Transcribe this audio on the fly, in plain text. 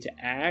to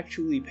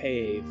actually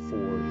pay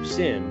for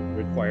sin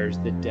requires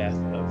the death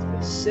of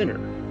the sinner.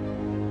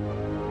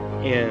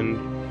 And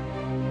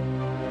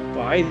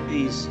by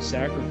these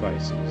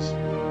sacrifices,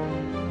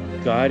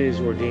 God is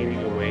ordaining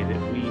a way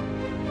that we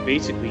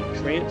basically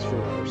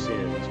transfer our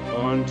sins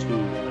onto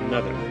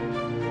another.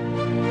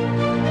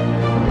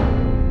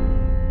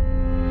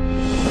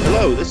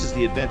 Hello, this is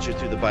the Adventure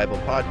Through the Bible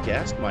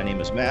podcast. My name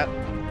is Matt.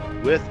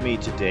 With me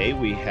today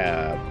we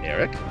have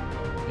Eric.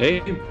 Hey.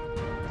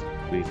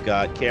 We've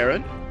got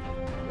Karen.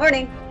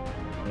 Morning.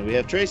 And we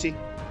have Tracy.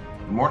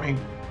 Good morning.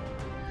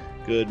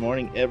 Good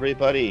morning,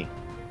 everybody.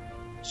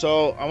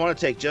 So I want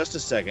to take just a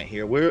second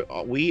here.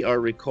 We are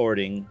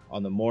recording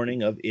on the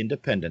morning of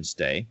Independence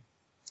Day.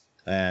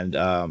 And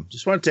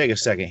just want to take a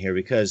second here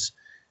because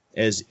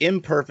as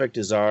imperfect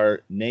as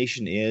our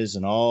nation is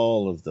and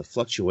all of the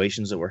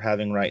fluctuations that we're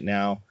having right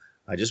now,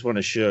 I just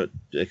want to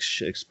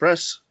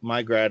express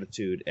my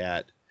gratitude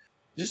at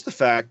just the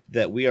fact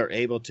that we are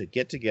able to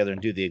get together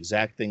and do the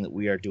exact thing that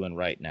we are doing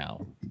right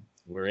now.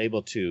 We're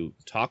able to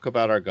talk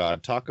about our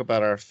God, talk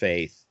about our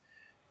faith,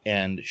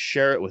 and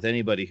share it with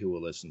anybody who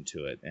will listen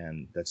to it.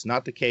 And that's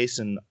not the case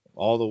in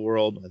all the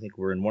world. I think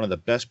we're in one of the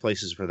best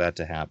places for that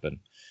to happen.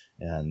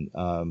 And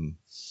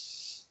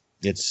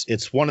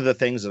it's one of the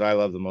things that I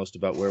love the most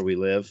about where we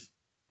live.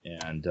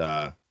 And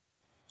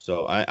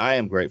so I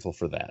am grateful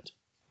for that.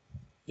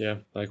 Yeah,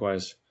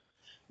 likewise.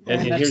 And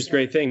here's the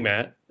great thing,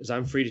 Matt, is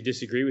I'm free to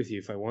disagree with you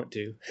if I want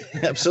to.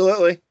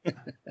 Absolutely.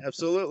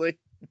 Absolutely.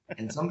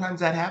 And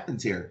sometimes that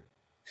happens here.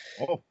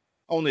 Oh,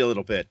 only a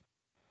little bit.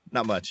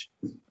 Not much.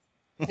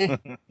 But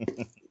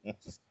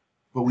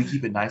we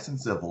keep it nice and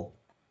civil.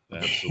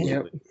 Absolutely.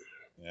 Yep.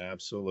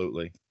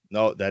 Absolutely.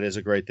 No, that is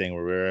a great thing.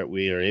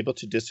 We are able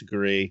to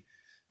disagree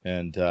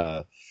and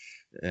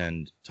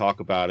talk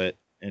about it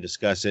and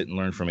discuss it and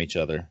learn from each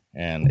other.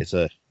 And it's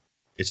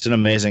an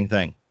amazing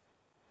thing.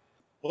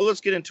 Well,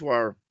 let's get into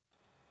our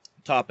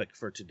topic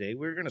for today.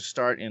 We're going to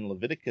start in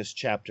Leviticus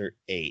chapter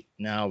 8.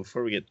 Now,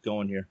 before we get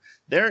going here,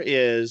 there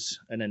is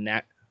an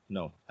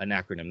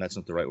acronym. That's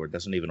not the right word.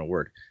 That's not even a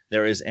word.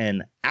 There is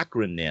an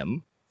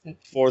acronym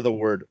for the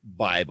word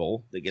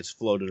Bible that gets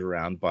floated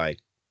around by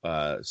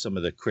some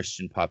of the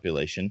Christian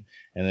population.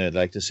 And I'd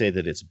like to say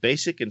that it's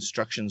Basic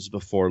Instructions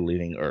Before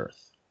Leaving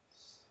Earth.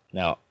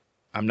 Now,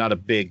 I'm not a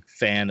big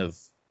fan of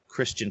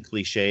Christian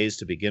cliches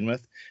to begin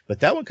with, but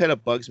that one kind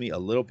of bugs me a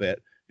little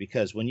bit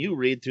because when you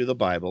read through the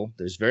Bible,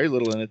 there's very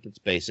little in it that's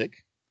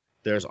basic.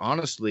 There's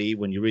honestly,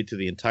 when you read through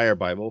the entire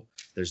Bible,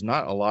 there's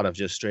not a lot of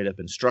just straight up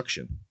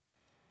instruction.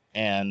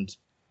 And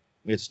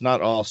it's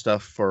not all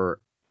stuff for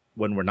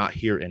when we're not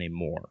here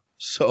anymore.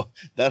 So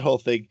that whole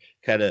thing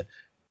kind of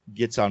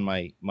gets on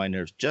my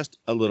nerves just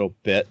a little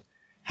bit.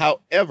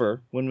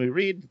 However, when we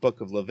read the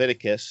book of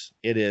Leviticus,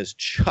 it is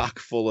chock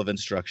full of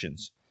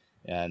instructions.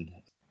 And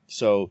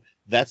so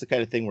that's the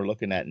kind of thing we're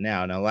looking at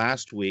now. Now,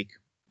 last week,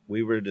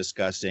 we were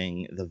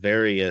discussing the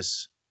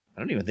various, I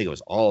don't even think it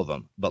was all of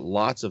them, but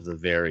lots of the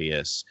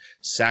various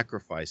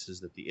sacrifices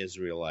that the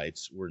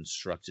Israelites were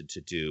instructed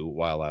to do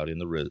while out in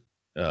the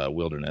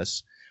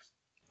wilderness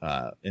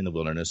of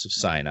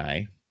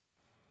Sinai.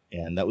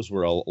 And that was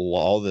where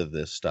all of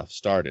this stuff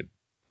started.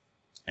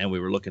 And we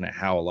were looking at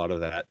how a lot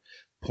of that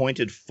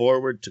pointed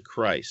forward to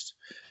Christ.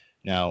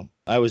 Now,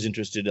 I was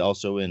interested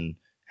also in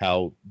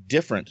how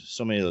different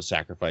so many of those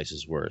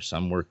sacrifices were.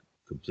 Some were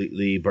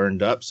completely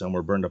burned up. Some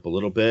were burned up a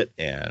little bit.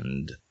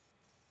 And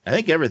I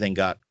think everything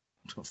got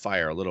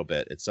fire a little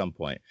bit at some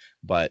point.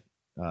 But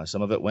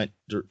some of it went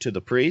to the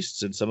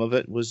priests and some of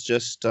it was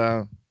just,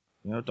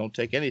 don't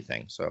take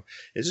anything. So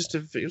it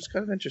was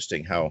kind of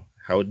interesting how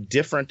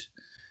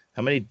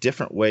many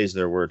different ways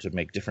there were to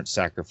make different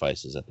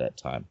sacrifices at that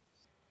time.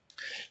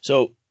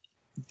 So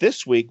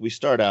this week we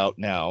start out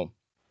now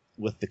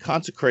with the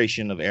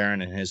consecration of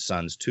Aaron and his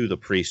sons to the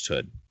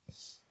priesthood.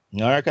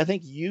 Now, Eric, I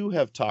think you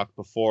have talked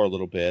before a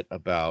little bit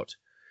about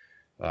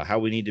how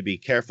we need to be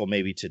careful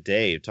maybe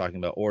today talking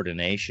about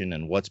ordination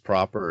and what's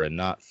proper and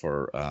not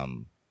for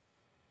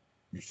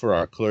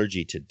our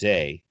clergy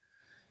today.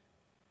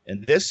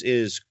 And this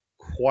is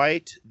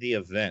quite the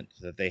event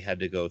that they had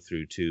to go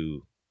through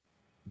to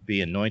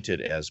be anointed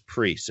as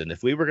priests. And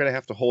if we were going to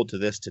have to hold to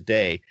this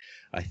today,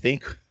 I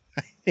think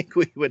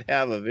we would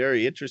have a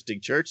very interesting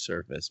church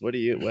service. What do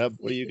you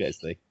guys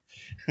think?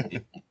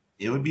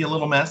 It would be a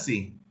little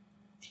messy.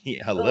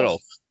 Yeah, a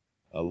little.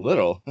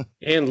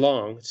 And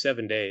long,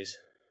 7 days.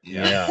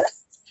 Yeah.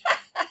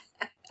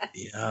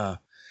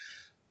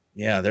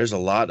 Yeah, there's a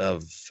lot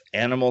of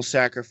animal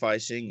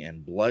sacrificing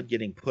and blood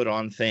getting put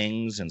on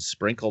things and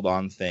sprinkled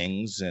on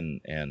things.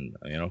 And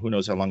who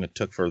knows how long it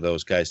took for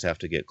those guys to have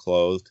to get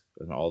clothed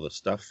and all the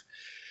stuff.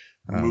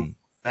 Remove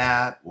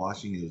fat,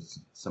 washing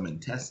some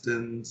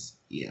intestines.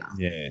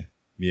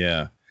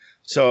 Yeah.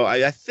 So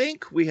I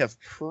think we have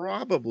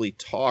probably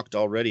talked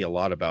already a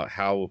lot about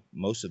how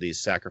most of these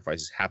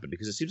sacrifices happen,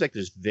 because it seems like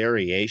there's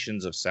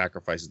variations of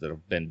sacrifices that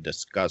have been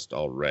discussed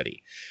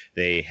already.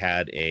 They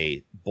had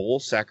a bull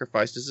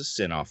sacrificed as a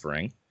sin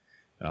offering.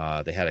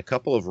 They had a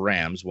couple of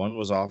rams. One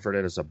was offered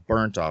as a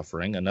burnt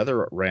offering.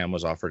 Another ram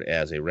was offered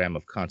as a ram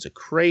of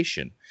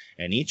consecration.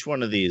 And each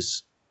one of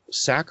these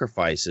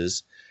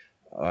sacrifices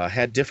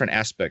had different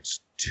aspects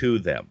to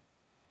them.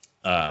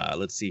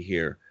 Let's see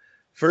here.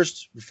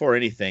 First, before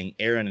anything,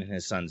 Aaron and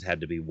his sons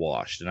had to be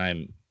washed. And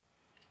I'm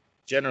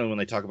generally, when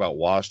they talk about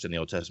washed in the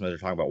Old Testament, they're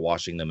talking about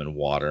washing them in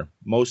water.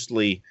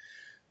 Mostly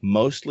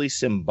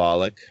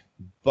symbolic,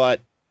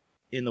 but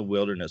in the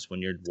wilderness,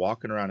 when you're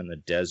walking around in the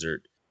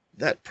desert,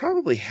 that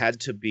probably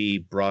had to be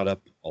brought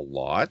up a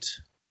lot,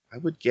 I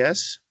would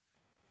guess,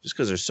 just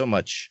because there's so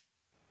much.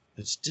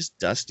 It's just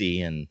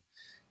dusty, and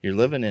you're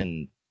living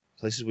in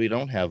places we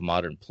don't have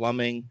modern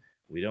plumbing.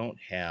 We don't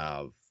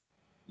have,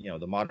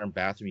 the modern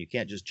bathroom. You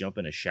can't just jump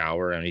in a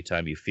shower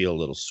anytime you feel a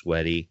little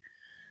sweaty.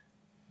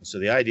 So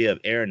the idea of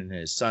Aaron and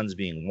his sons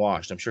being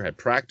washed, I'm sure, had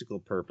practical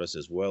purpose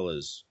as well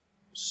as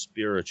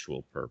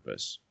spiritual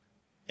purpose.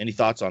 Any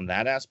thoughts on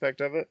that aspect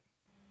of it?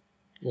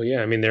 Well,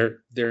 yeah, I mean,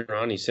 they're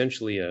on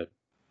essentially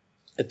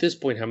at this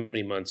point, how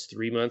many months?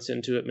 3 months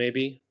into it,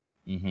 maybe?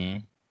 Mm-hmm.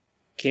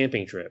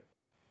 Camping trip.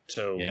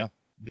 So yeah,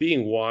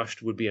 being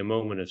washed would be a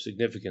moment of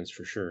significance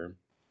for sure.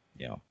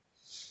 Yeah.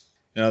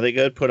 They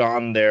could put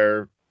on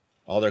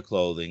all their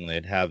clothing.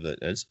 They'd have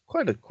it's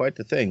quite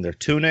the thing. Their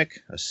tunic,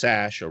 a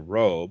sash, a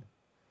robe,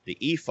 the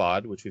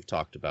ephod, which we've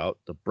talked about,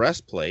 the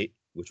breastplate,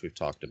 which we've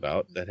talked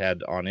about, that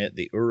had on it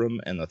the Urim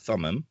and the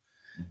Thummim,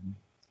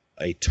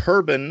 a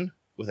turban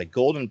with a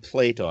golden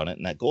plate on it.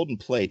 And that golden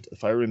plate,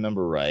 if I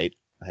remember right,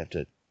 I have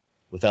to,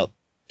 without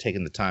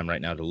taking the time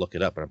right now to look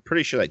it up, but I'm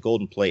pretty sure that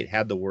golden plate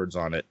had the words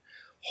on it,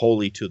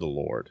 "Holy to the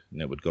Lord,"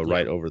 and it would go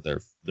right over their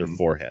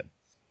forehead.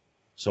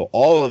 So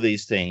all of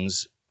these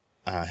things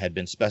had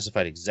been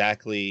specified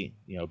exactly,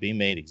 being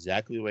made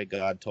exactly the way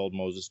God told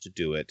Moses to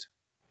do it,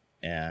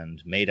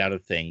 and made out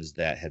of things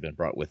that had been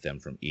brought with them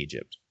from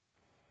Egypt.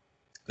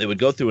 They would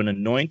go through an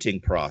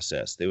anointing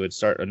process. They would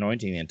start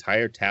anointing the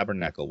entire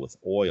tabernacle with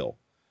oil.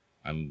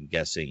 I'm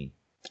guessing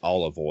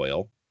olive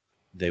oil.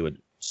 They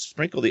would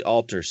sprinkle the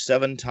altar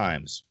 7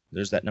 times.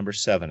 There's that number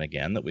 7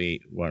 again that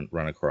we run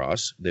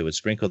across. They would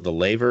sprinkle the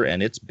laver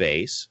and its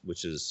base,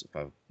 which is, if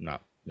I'm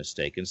not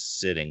mistaken,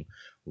 sitting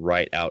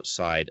right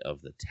outside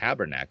of the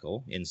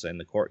tabernacle, inside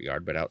the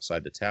courtyard, but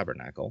outside the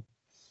tabernacle.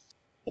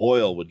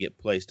 Oil would get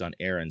placed on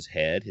Aaron's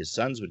head. His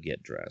sons would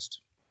get dressed.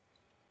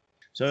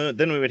 So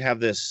then we would have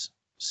this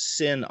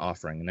sin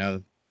offering.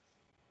 Now,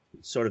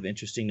 it's sort of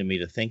interesting to me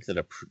to think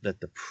that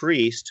the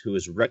priest who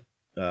is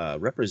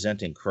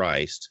representing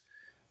Christ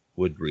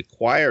would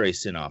require a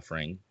sin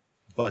offering,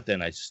 but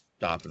then I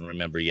stop and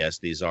remember, yes,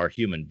 these are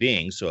human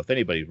beings, so if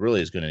anybody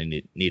really is going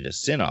to need a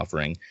sin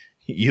offering,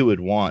 you would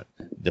want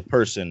the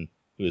person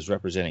who is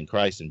representing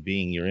Christ and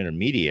being your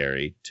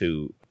intermediary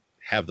to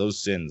have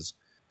those sins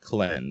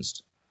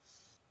cleansed.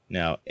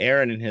 Now,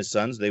 Aaron and his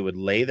sons, they would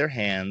lay their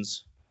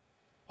hands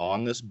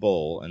on this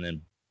bull, and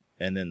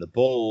then the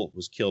bull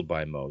was killed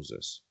by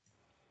Moses.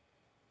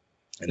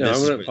 And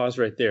I'm going to pause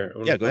right there.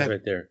 Go ahead.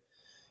 Right there.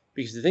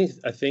 Because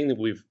a thing that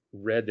we've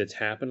read that's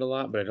happened a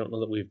lot, but I don't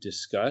know that we've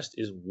discussed,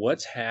 is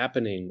what's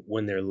happening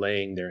when they're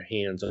laying their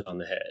hands on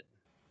the head.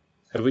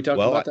 Have we talked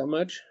about that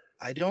much?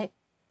 I don't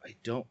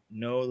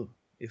know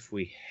if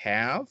we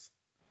have.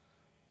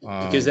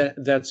 Because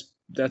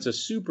that's a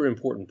super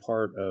important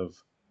part of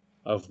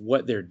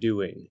what they're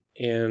doing.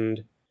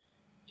 And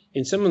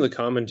in some of the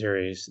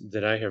commentaries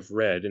that I have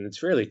read, and it's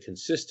fairly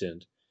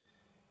consistent,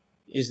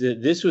 is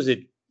that this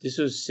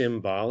was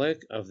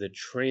symbolic of the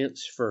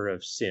transfer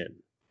of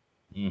sin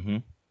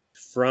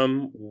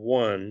from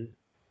one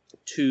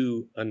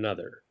to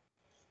another.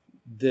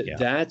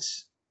 That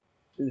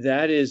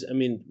is, I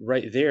mean,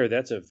 right there,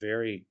 that's a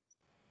very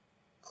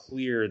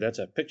clear, that's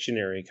a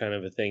Pictionary kind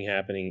of a thing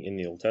happening in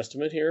the Old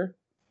Testament here.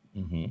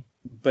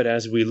 But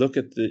as we look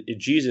at the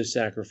Jesus'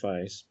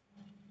 sacrifice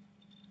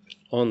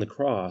on the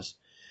cross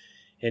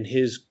and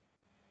his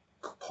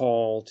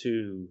call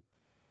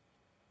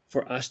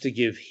for us to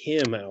give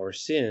him our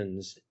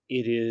sins,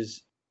 it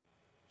is,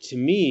 to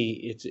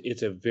me,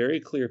 it's a very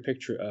clear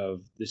picture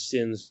of the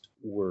sins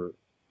were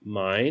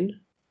mine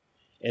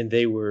and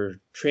they were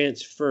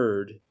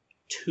transferred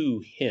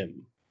to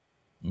him.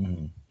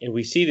 And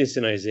we see this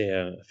in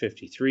Isaiah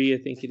 53, I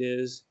think it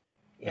is.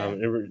 Yeah.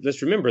 And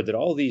let's remember that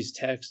all these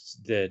texts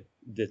that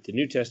the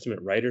New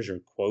Testament writers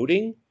are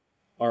quoting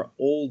are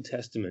Old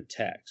Testament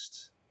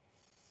texts.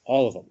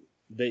 All of them.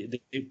 They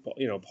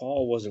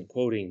Paul wasn't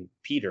quoting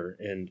Peter,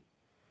 and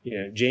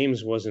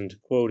James wasn't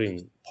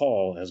quoting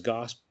Paul as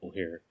gospel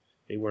here.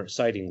 They weren't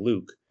citing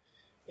Luke.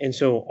 And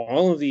so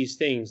all of these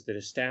things that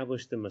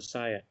establish the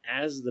Messiah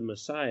as the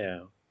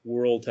Messiah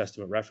were Old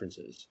Testament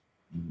references.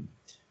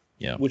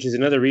 Yeah. Which is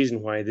another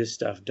reason why this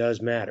stuff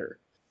does matter.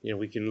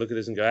 We can look at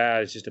this and go,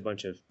 it's just a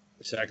bunch of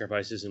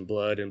sacrifices and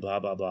blood and blah,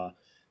 blah, blah.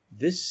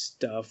 This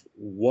stuff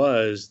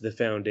was the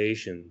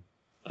foundation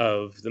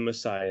of the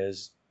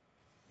Messiah's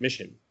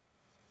mission.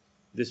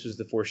 This was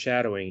the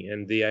foreshadowing,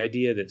 and the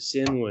idea that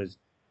sin was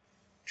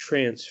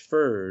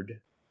transferred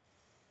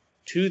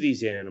to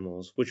these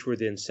animals, which were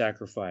then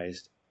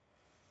sacrificed,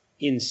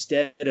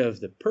 instead of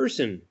the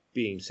person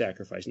being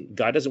sacrificed.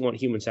 God doesn't want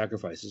human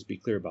sacrifices, be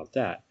clear about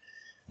that.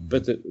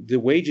 But the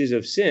wages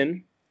of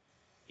sin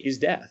is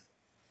death.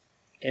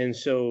 And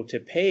so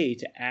to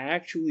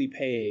actually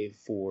pay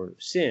for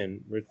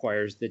sin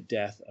requires the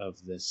death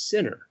of the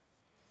sinner.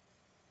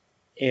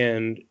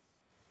 And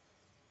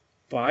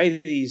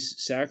by these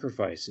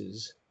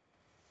sacrifices,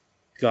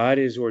 God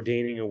is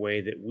ordaining a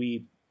way that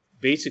we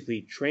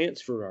basically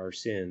transfer our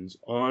sins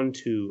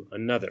onto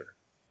another.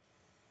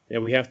 Now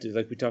we have to,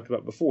 like we talked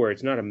about before,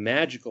 it's not a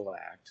magical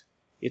act.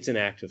 It's an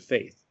act of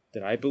faith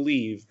that I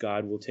believe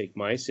God will take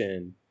my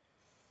sin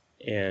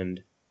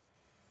and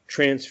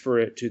transfer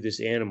it to this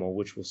animal,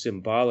 which will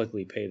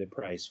symbolically pay the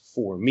price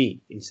for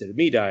me. Instead of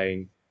me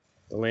dying,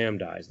 the lamb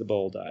dies, the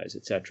bull dies,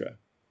 etc.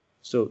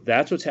 So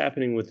that's what's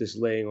happening with this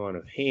laying on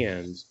of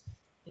hands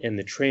and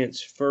the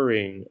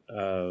transferring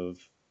of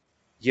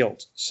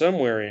guilt.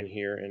 Somewhere in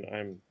here, and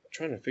I'm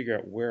trying to figure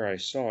out where I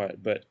saw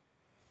it, but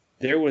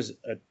there was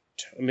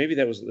maybe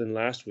that was in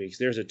last week's,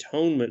 there's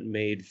atonement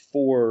made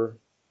for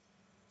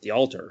the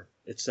altar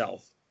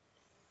itself.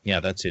 Yeah,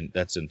 that's in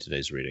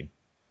today's reading.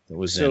 It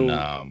was in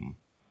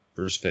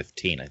verse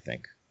 15, I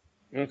think.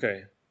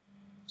 Okay.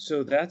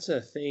 So that's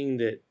a thing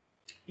that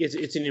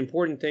it's an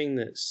important thing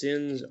that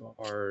sins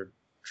are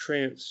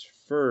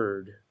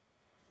transferred.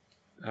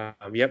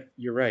 Yep,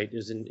 you're right.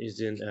 Is in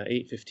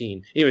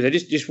 8:15. Anyways, I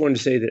just wanted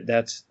to say that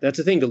that's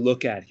a thing to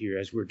look at here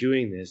as we're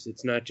doing this.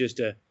 It's not just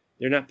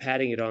they're not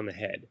patting it on the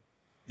head.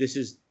 This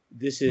is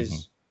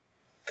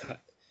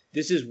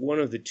one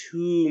of the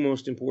two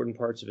most important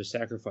parts of a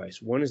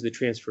sacrifice. One is the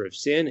transfer of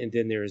sin, and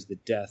then there is the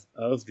death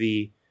of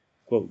the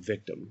quote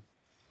victim.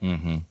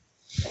 Mm-hmm.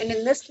 And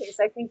in this case,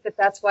 I think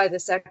that's why the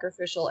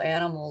sacrificial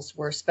animals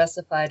were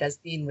specified as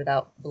being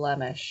without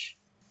blemish.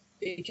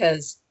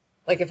 Because,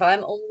 like, if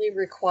I'm only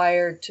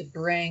required to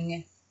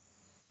bring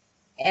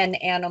an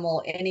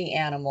animal, any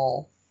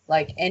animal,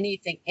 like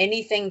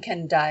anything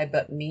can die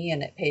but me,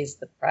 and it pays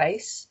the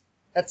price,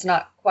 that's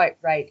not quite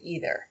right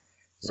either.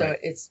 So right.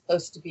 It's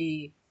supposed to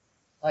be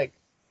like,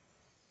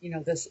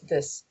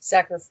 this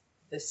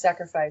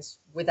sacrifice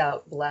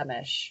without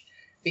blemish,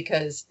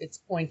 because it's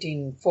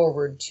pointing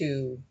forward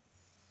to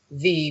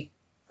the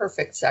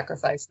perfect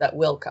sacrifice that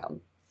will come.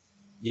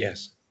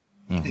 Yes.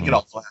 Mm-hmm. I think it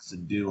also has to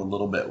do a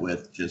little bit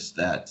with just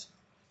that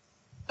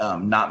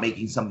not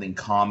making something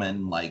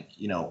common, like,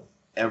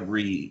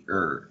 every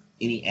or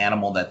any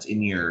animal that's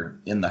in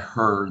the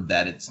herd,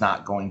 that it's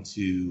not going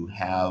to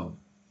have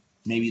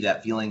maybe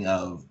that feeling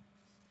of,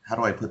 how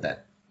do I put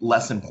that,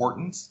 less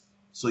importance.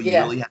 So you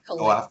really have to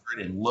go after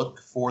it and look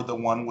for the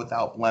one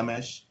without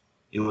blemish.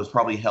 It was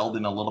probably held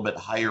in a little bit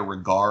higher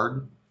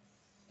regard,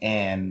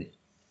 and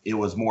it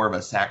was more of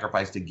a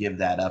sacrifice to give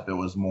that up. It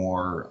was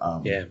more,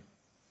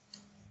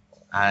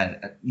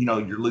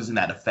 you're losing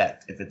that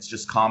effect. If it's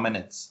just common,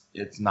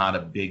 it's not a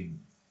big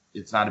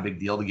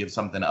deal to give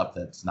something up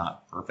that's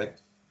not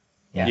perfect.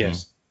 Yeah.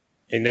 Yes,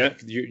 and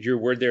that your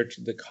word there,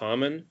 the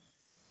common,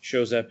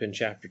 shows up in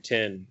chapter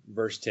 10,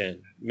 verse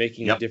 10,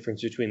 making a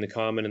difference between the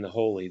common and the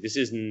holy. This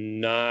is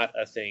not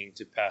a thing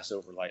to pass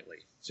over lightly.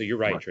 So you're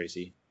right,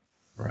 Tracy.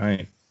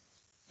 Right.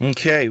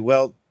 Okay,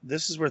 well,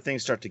 this is where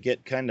things start to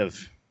get kind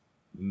of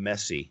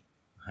messy,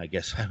 I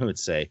guess I would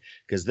say,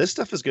 because this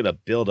stuff is going to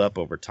build up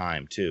over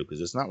time too,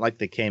 because it's not like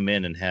they came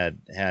in and had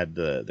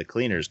the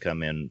cleaners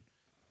come in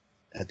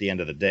at the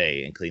end of the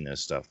day and clean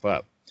this stuff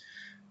up.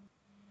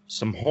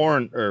 Some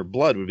horn or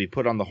blood would be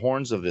put on the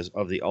horns of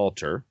the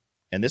altar,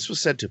 and this was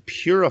said to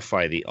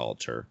purify the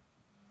altar.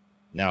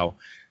 Now,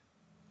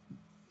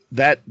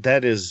 that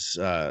is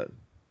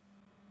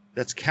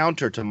that's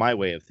counter to my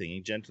way of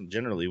thinking.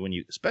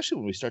 Generally, especially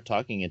when we start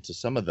talking into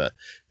some of the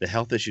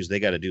health issues they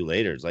got to do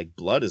later, it's like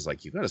blood is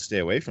like, you got to stay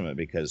away from it,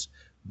 because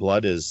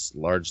blood is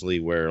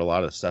largely where a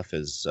lot of stuff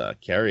is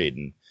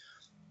carried.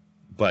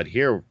 But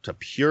here, to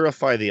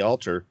purify the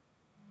altar,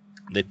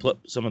 they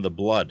put some of the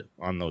blood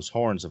on those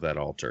horns of that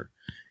altar,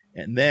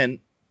 and then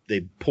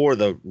they pour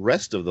the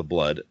rest of the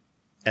blood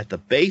at the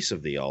base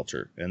of the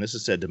altar, and this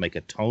is said to make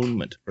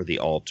atonement for the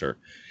altar.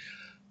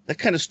 That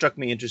kind of struck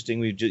me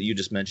interesting. You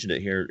just mentioned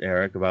it here,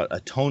 Eric, about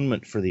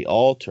atonement for the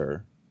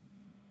altar.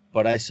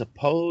 But I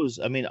suppose,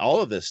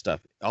 all of this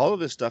stuff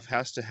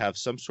has to have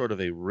some sort of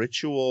a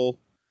ritual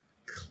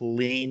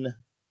cleanness.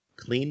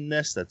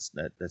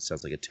 That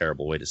sounds like a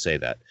terrible way to say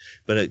that.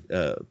 But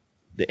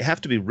they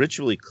have to be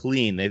ritually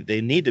clean.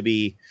 They need to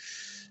be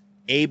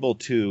able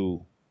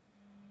to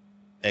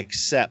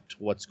accept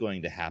what's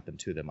going to happen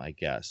to them, I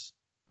guess.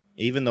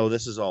 Even though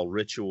this is all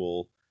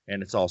ritual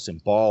and it's all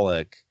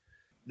symbolic,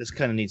 this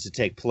kind of needs to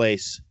take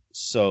place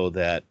so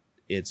that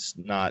it's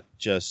not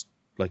just,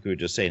 like we were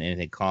just saying,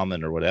 anything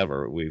common or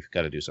whatever. We've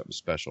got to do something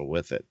special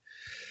with it.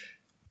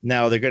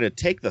 Now, they're going to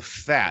take the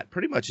fat.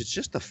 Pretty much it's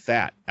just the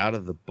fat out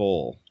of the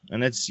bull.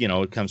 And it's,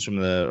 it comes from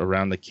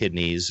around the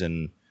kidneys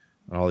and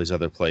all these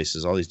other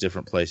places, all these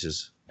different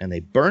places. And they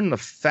burn the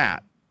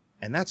fat.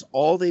 And that's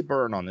all they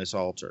burn on this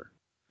altar.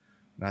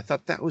 And I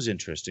thought that was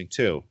interesting,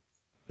 too.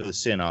 The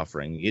sin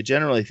offering. You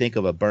generally think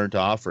of a burnt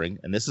offering,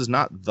 and this is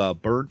not the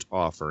burnt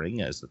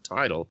offering as the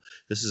title.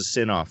 This is a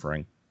sin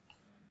offering.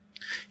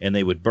 And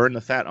they would burn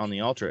the fat on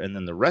the altar, and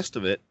then the rest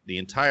of it, the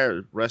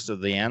entire rest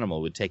of the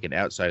animal, would taken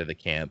outside of the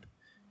camp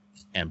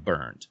and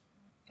burned.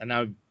 And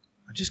now,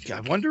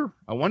 I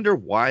wonder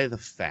why the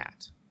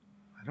fat.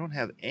 I don't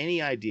have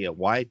any idea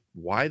why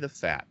the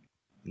fat.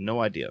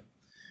 No idea.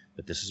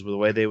 But this is the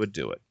way they would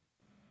do it.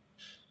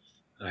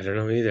 I don't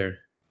know either.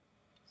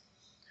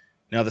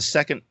 Now the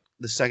second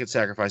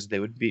sacrifice that they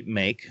would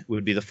make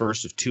would be the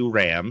first of 2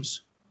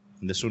 rams.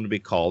 And this one would be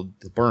called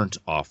the burnt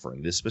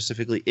offering. This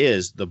specifically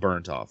is the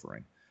burnt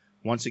offering.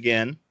 Once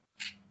again,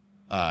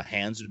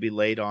 hands would be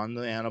laid on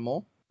the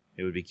animal.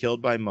 It would be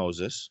killed by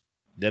Moses.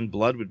 Then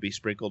blood would be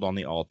sprinkled on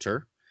the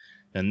altar.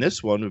 And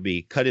this one would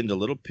be cut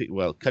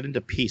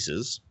into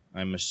pieces.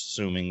 I'm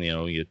assuming,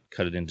 you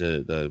cut it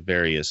into the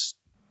various,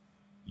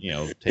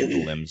 take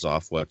the limbs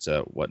off,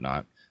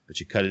 whatnot. But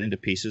you cut it into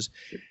pieces.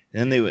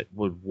 And then they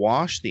would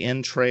wash the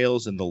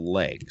entrails and the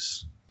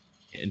legs.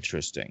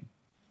 Interesting.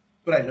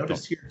 But I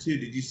noticed here too.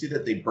 Did you see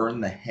that they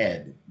burn the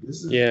head?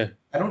 This is, yeah.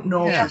 I don't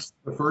know if it's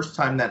the first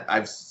time that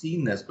I've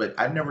seen this, but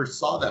I've never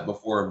saw that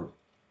before.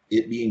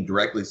 It being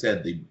directly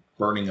said, the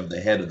burning of the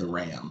head of the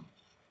ram.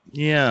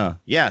 Yeah.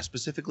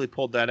 Specifically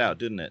pulled that out,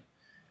 didn't it?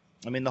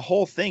 I mean, the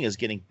whole thing is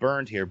getting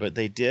burned here, but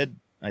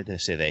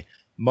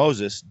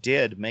Moses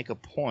did make a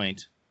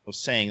point of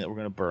saying that we're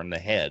going to burn the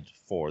head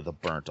for the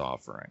burnt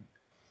offering.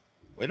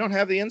 We don't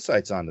have the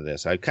insights onto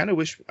this. I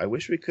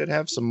wish we could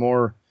have some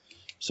more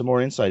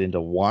insight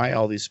into why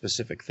all these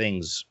specific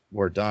things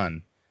were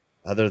done,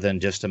 other than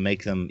just to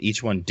make them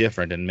each one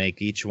different and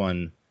make each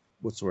one,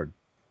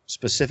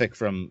 specific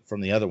from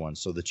the other one,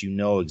 so that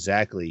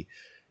exactly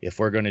if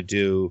we're going to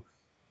do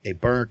a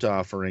burnt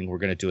offering, we're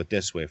going to do it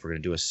this way. If we're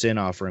going to do a sin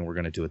offering, we're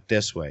going to do it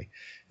this way.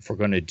 If we're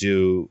going to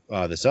do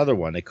this other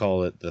one, they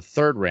call it the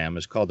third ram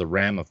is called the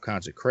ram of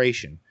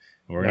consecration.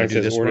 And we're going to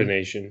do this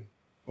ordination.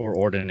 Or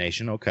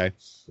ordination. Okay.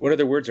 What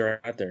other words are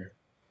out there?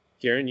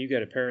 Karen, you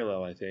got a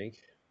parallel, I think.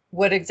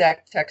 What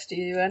exact text are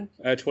you in?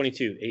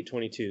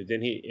 8:22.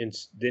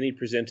 Then he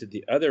presented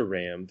the other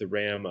ram, the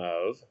ram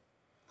of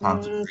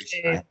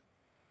Consecration. Okay.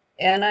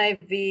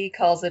 NIV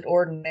calls it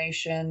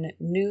ordination.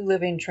 New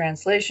Living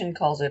Translation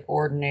calls it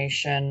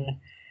ordination.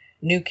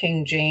 New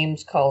King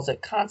James calls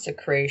it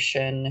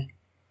consecration.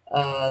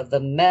 The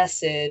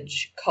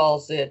Message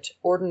calls it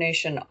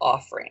ordination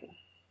offering.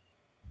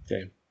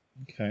 Okay.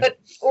 But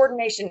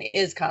ordination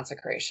is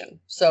consecration.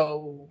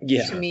 So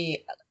to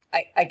me,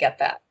 I get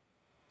that.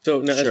 So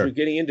now, as we're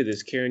getting into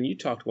this, Karen, you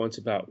talked once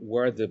about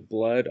where the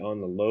blood on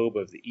the lobe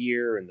of the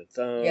ear and the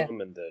thumb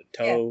and the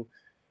toe. Yeah.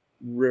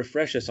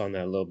 Refresh us on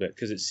that a little bit,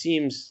 because it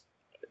seems,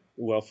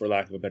 well, for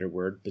lack of a better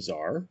word,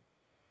 bizarre.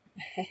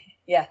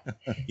 Yeah.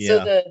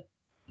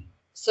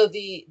 So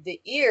the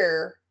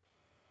ear.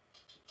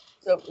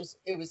 So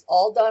it was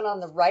all done on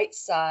the right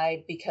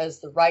side, because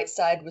the right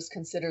side was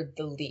considered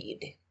the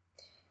lead.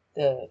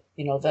 The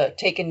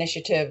take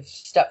initiative,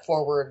 step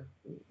forward,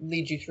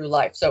 lead you through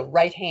life. So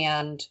right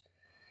hand.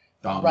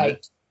 Dominant.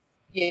 Right.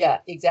 Yeah,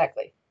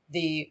 exactly.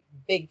 The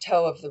big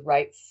toe of the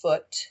right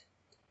foot.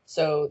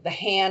 So the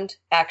hand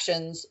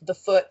actions, the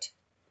foot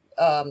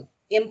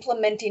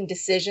implementing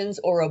decisions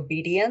or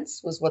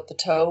obedience was what the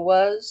toe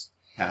was.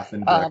 Path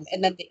and direction.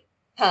 And then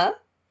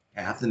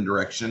Path and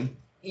direction.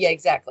 Yeah,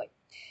 exactly.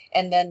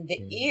 And then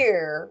the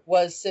ear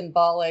was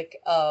symbolic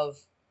of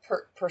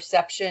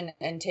perception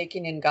and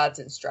taking in God's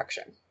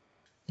instruction.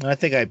 I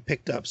think I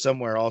picked up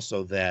somewhere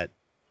also that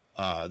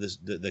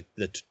the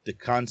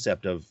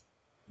concept of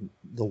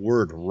the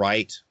word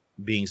right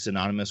being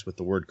synonymous with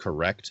the word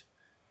correct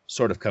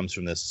sort of comes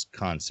from this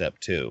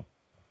concept too.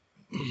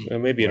 Well,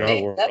 maybe in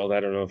our world, I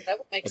don't know. That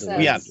would make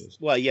sense. Yeah,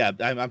 well, yeah,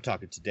 I'm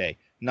talking today,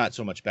 not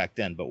so much back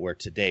then, but where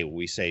today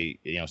we say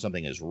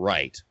something is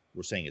right,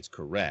 we're saying it's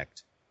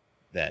correct.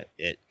 That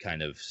it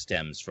kind of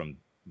stems from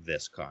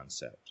this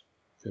concept.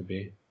 Could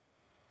be.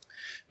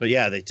 But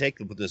yeah, they take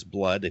this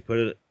blood,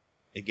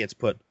 it gets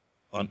put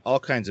on all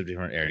kinds of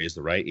different areas: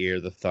 the right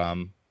ear, the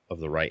thumb of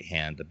the right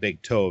hand, the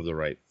big toe of the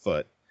right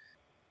foot.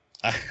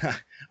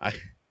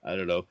 I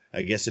don't know.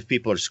 I guess if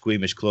people are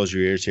squeamish, close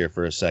your ears here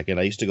for a second.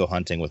 I used to go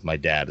hunting with my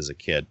dad as a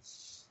kid,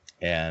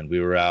 and we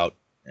were out,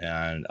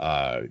 and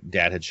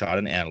Dad had shot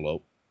an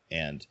antelope.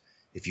 And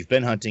if you've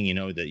been hunting, you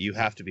know that you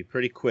have to be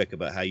pretty quick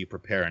about how you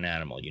prepare an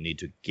animal. You need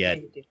to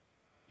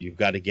you've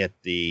got to get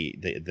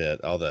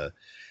all the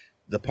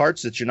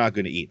parts that you're not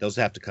going to eat. Those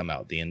have to come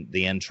out.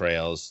 The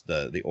entrails,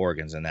 the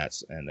organs, and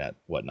that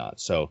whatnot.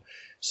 So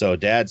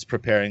Dad's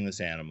preparing this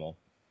animal.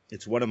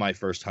 It's one of my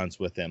first hunts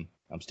with him.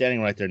 I'm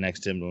standing right there next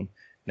to him.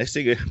 Next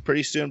thing,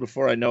 pretty soon,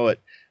 before I know it,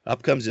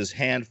 up comes his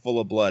hand full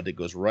of blood that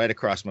goes right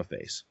across my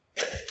face.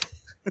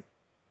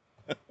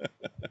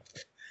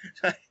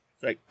 It's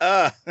like,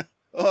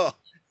 oh.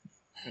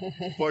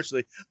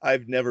 Fortunately,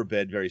 I've never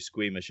been very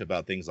squeamish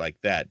about things like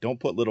that. Don't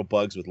put little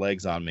bugs with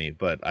legs on me,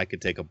 but I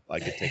could take a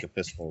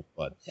fistful of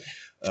blood.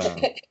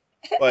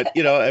 But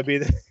I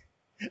mean,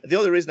 the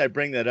only reason I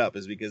bring that up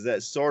is because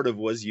that sort of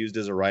was used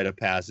as a rite of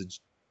passage,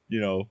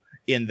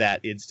 in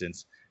that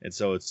instance. And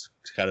so it's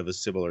kind of a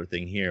similar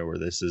thing here, where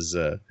this is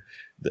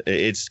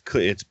it's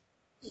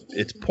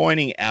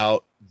pointing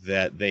out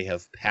that they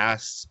have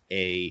passed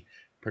a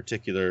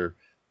particular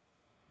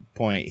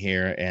point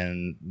here,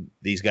 and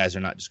these guys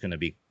are not just going to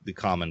be the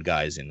common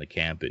guys in the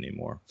camp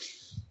anymore.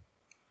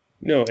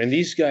 No, and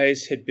these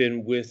guys had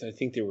been with, I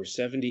think there were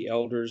 70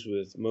 elders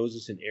with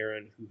Moses and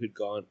Aaron who had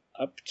gone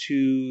up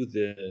to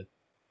the,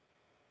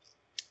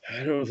 I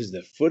don't know if it's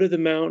the foot of the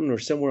mountain or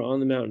somewhere on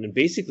the mountain, and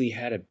basically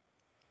had a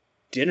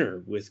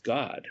dinner with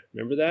God.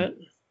 Remember that?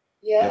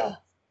 Yeah.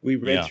 We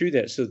read Yeah. through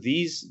that. So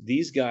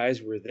these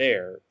guys were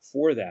there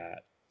for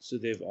that. So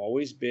they've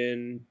always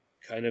been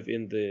kind of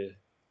in the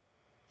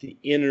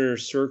inner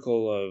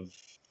circle of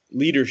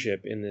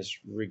leadership in this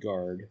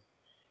regard.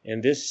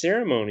 And this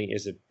ceremony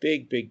is a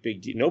big, big,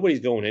 big deal.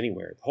 Nobody's going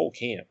anywhere. The whole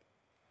camp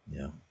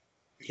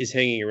is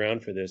hanging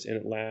around for this, and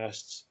it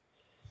lasts.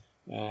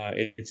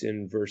 It's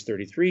in verse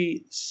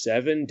 33,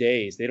 7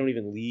 days. They don't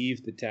even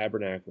leave the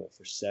tabernacle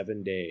for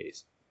 7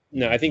 days.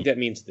 Now, I think that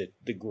means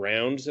the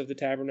grounds of the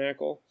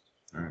tabernacle,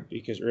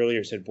 because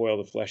earlier it said boil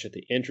the flesh at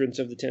the entrance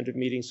of the tent of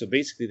meeting. So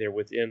basically, they're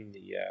within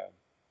the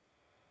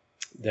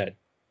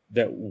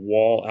that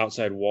wall,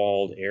 outside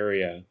walled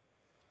area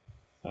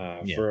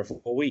for a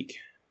full week.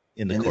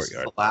 In the and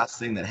courtyard. This is the last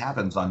thing that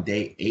happens on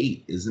day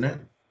 8, isn't it?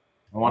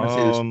 I want to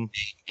say this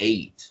is day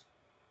 8.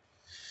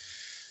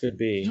 Could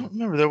be. I don't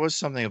remember. There was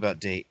something about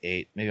day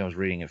 8. Maybe I was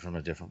reading it from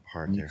a different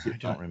part Me there. too. I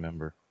don't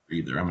remember.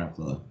 Either I'm gonna have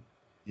to.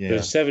 Yeah.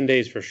 There's 7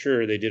 days for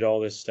sure. They did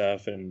all this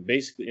stuff, and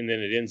basically, and then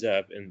it ends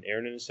up, and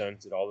Aaron and his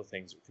sons did all the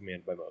things that were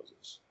commanded by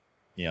Moses.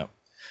 Yeah.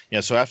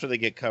 Yeah. So after they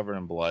get covered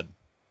in blood,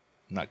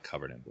 not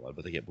covered in blood,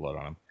 but they get blood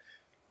on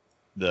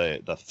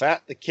them. The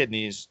fat, the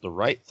kidneys, the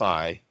right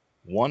thigh,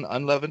 one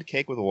unleavened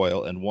cake with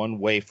oil, and one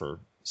wafer.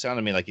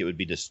 Sounded to me like it would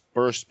be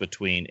dispersed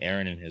between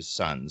Aaron and his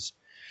sons.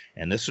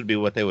 And this would be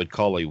what they would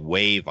call a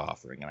wave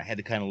offering. And I had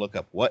to kind of look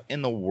up, what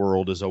in the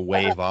world is a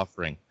wave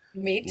offering?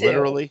 Me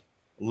too.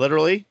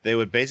 Literally, they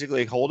would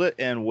basically hold it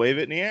and wave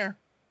it in the air.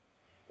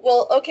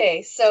 Well,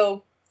 okay,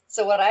 so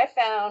what I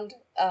found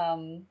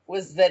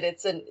was that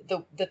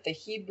that the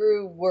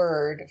Hebrew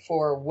word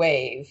for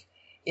wave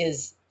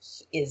is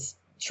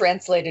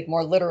translated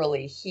more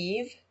literally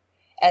heave,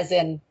 as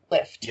in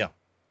lift. Yeah.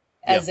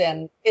 As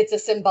in, it's a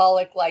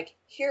symbolic, like,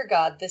 here,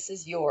 God, this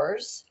is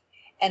yours,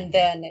 and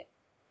then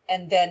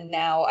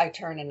now I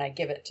turn and I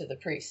give it to the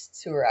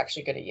priests who are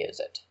actually going to use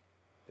it.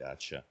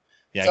 Gotcha.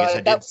 Yeah, So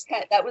I guess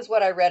that was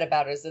what I read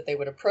about it, is that they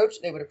would approach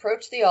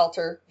the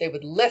altar, they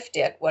would lift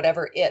it,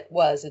 whatever it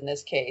was in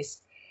this case,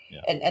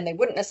 and they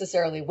wouldn't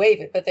necessarily wave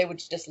it, but they would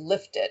just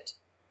lift it.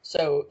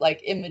 So,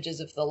 like, images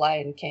of the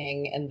Lion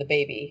King and the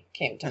baby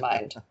came to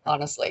mind,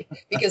 honestly,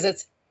 because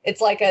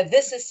it's like a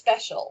this is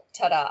special,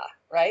 ta-da,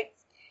 right?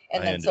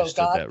 And then so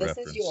God, this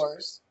is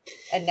yours,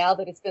 and now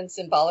that it's been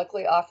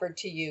symbolically offered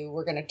to you,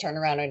 we're going to turn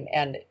around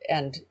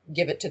and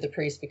give it to the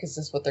priest, because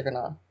this is what they're going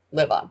to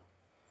live on.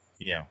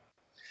 Yeah.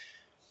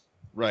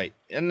 Right.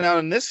 And now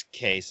in this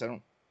case, I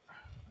don't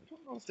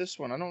know if this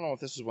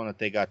is one that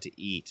they got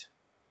to eat.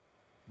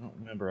 I don't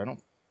remember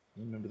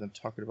them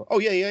talking about. Oh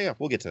yeah.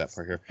 We'll get to that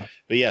part here.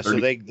 But yeah, so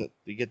they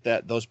get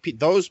that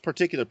those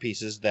particular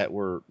pieces that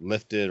were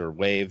lifted or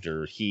waved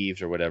or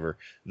heaved or whatever,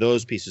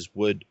 those pieces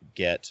would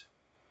get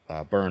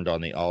burned on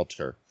the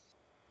altar.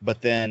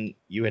 But then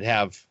you would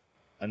have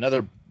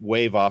another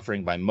wave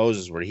offering by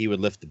Moses where he would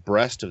lift the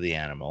breast of the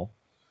animal.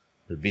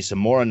 There'd be some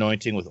more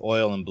anointing with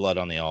oil and blood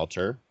on the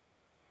altar.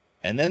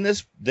 And then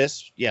this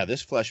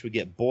flesh would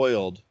get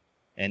boiled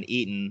and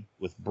eaten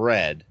with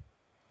bread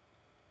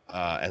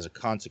as a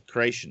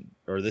consecration,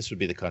 or this would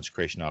be the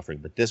consecration offering,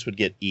 but this would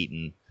get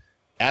eaten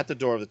at the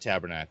door of the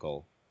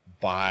tabernacle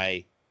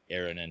by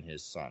Aaron and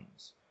his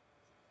sons.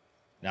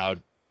 Now, I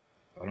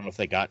don't know if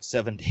they got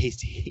 7 days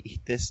to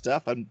eat this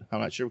stuff. I'm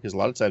not sure, because a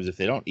lot of times if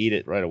they don't eat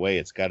it right away,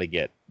 it's got to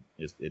get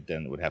it.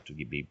 Then it would have to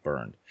be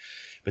burned.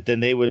 But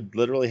then they would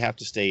literally have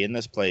to stay in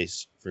this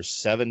place for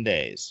 7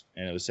 days,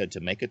 and it was said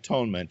to make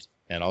atonement,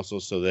 and also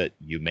so that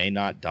you may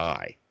not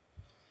die.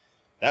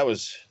 That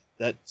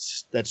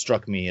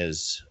struck me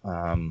as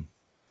I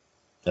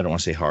don't want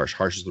to say harsh.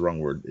 Harsh is the wrong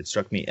word. It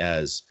struck me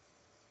as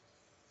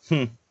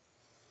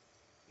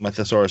my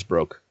thesaurus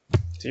broke.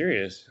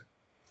 Serious.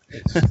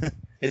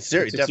 It's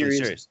serious. Definitely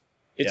serious.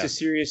 It's a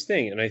serious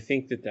thing, and I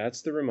think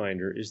that's the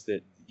reminder, is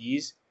that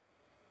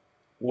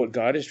what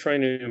God is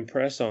trying to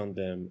impress on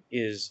them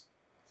is,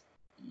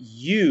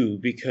 you,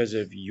 because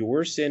of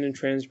your sin and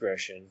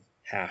transgression,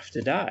 have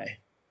to die.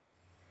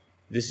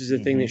 This is a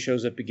thing that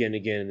shows up again and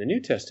again in the New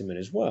Testament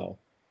as well.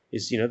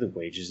 Is, the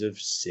wages of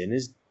sin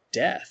is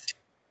death.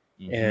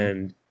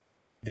 And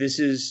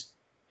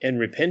and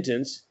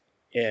repentance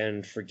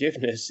and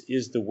forgiveness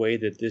is the way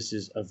that this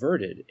is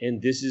averted.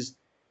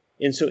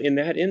 And so in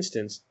that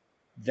instance,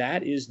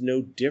 that is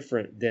no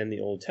different than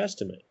the Old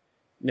Testament.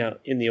 Now,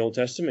 in the Old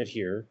Testament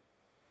here,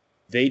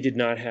 they did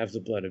not have the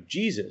blood of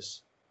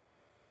Jesus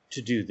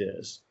to do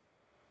this.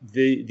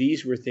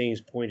 These were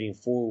things pointing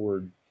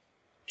forward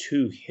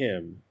to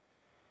him.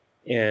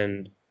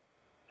 And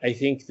I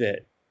think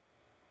that,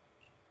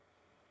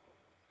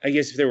 I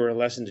guess if there were a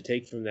lesson to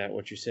take from that,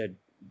 what you said,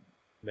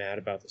 Matt,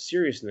 about the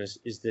seriousness,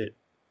 is that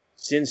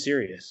sin's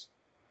serious.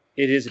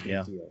 It is a big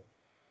Yeah. deal.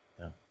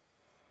 Yeah.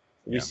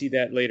 We Yeah. see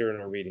that later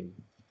in our reading.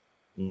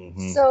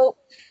 Mhm. So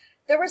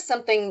there was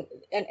something,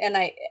 and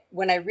I,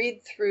 when I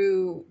read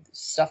through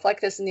stuff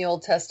like this in the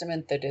Old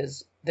Testament that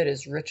is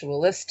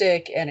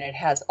ritualistic, and it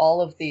has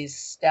all of these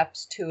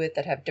steps to it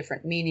that have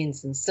different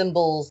meanings and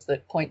symbols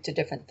that point to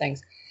different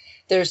things,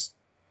 there's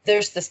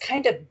this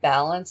kind of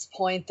balance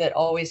point that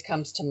always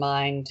comes to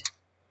mind.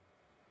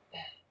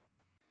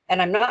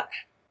 And I'm not,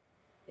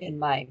 in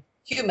my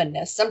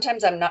humanness,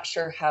 sometimes I'm not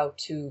sure how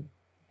to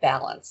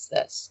balance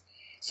this.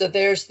 So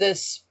there's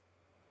this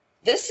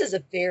is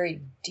a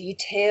very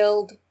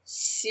detailed,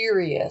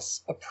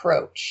 serious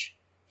approach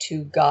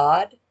to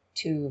God,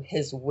 to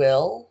his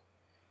will,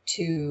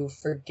 to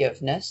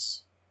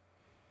forgiveness.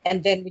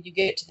 And then when you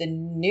get to the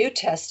New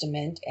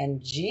Testament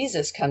and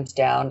Jesus comes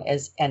down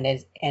as and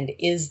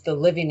is the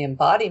living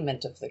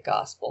embodiment of the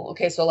gospel.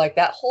 Okay, so like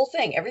that whole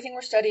thing, everything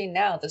we're studying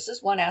now, this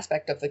is one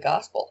aspect of the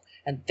gospel,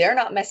 and they're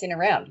not messing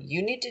around.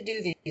 You need to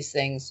do these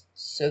things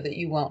so that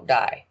you won't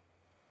die.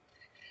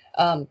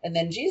 And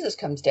then Jesus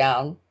comes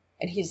down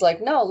and he's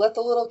like, no, let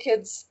the little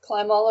kids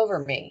climb all over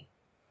me,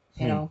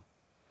 you know,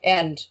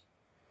 and,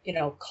 you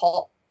know,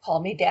 call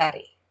me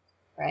daddy,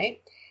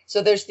 right?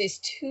 So there's these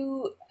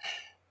two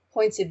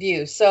points of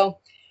view. So,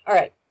 all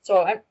right.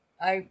 So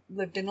I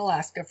lived in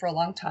Alaska for a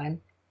long time.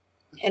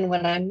 And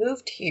when I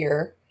moved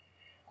here,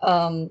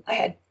 I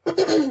had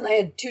I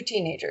had two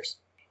teenagers.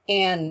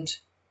 And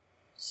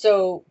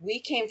so we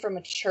came from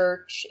a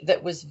church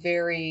that was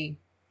very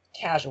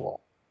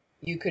casual.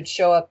 You could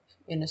show up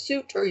in a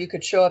suit or you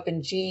could show up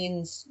in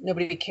jeans.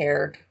 Nobody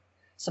cared.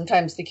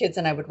 Sometimes the kids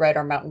and I would ride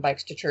our mountain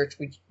bikes to church.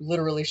 We'd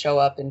literally show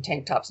up in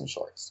tank tops and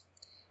shorts.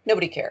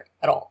 Nobody cared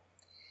at all.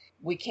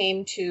 We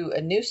came to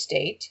a new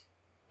state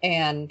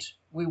and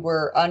we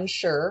were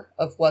unsure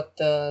of what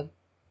the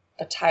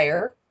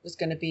attire was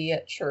going to be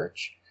at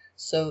church.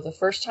 So the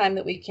first time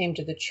that we came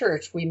to the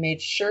church, we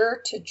made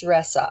sure to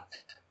dress up.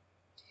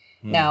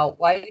 Now,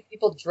 why do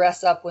people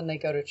dress up when they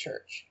go to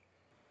church?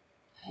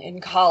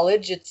 In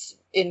college,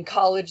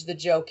 the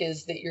joke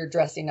is that you're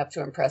dressing up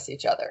to impress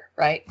each other,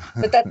 right?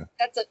 But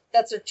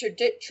that's a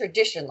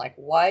tradition. Like,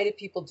 why do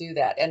people do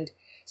that? And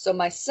so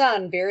my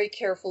son very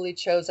carefully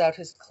chose out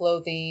his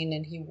clothing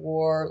and he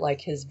wore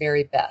like his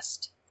very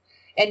best.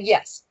 And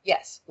yes,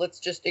 let's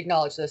just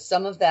acknowledge this.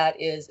 Some of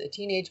that is a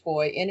teenage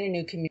boy in a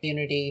new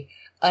community,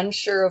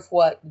 unsure of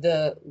what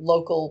the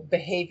local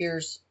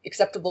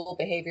acceptable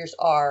behaviors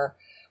are,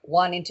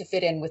 wanting to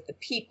fit in with the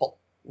people.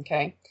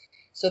 Okay.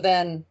 So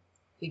then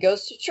he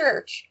goes to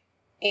church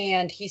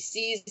and he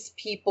sees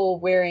people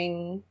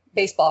wearing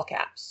baseball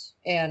caps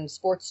and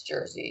sports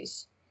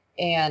jerseys.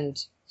 And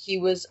he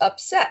was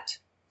upset.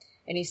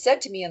 And he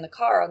said to me in the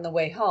car on the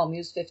way home, he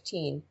was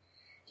 15,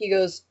 he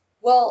goes,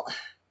 well,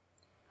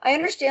 I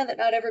understand that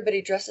not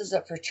everybody dresses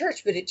up for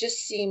church, but it just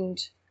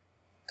seemed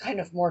kind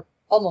of more,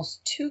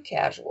 almost too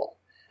casual.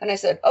 And I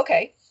said,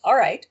 okay, all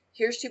right,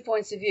 here's 2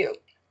 points of view.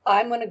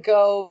 I'm going to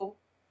go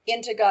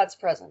into God's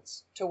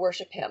presence to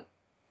worship him.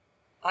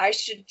 I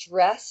should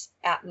dress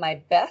at my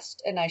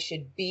best and I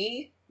should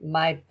be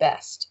my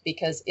best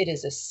because it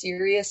is a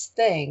serious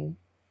thing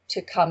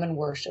to come and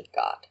worship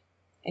God.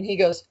 And he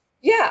goes,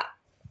 yeah.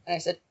 And I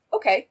said,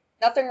 okay,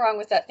 nothing wrong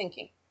with that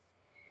thinking.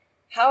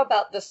 How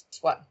about this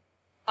one?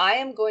 I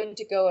am going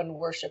to go and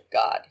worship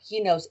God.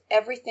 He knows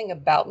everything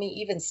about me,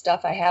 even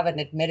stuff I haven't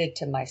admitted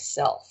to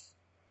myself.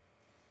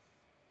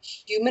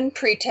 Human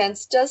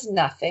pretense does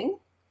nothing.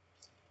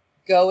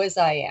 Go as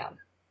I am.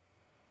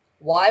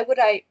 Why would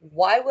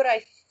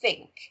I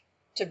think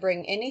to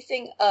bring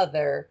anything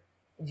other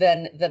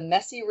than the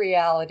messy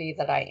reality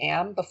that I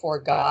am before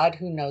God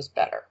who knows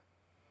better?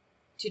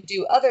 To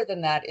do other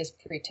than that is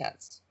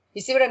pretense.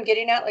 You see what I'm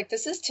getting at? Like,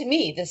 this is, to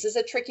me, this is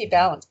a tricky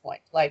balance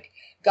point. Like,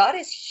 God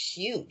is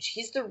huge.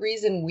 He's the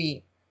reason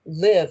we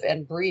live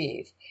and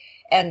breathe.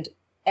 And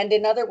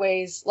in other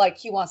ways, like,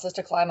 he wants us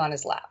to climb on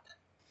his lap.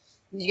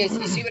 You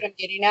see what I'm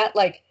getting at?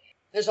 Like,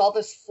 there's all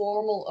this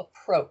formal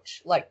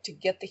approach, like to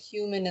get the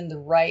human in the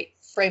right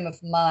frame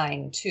of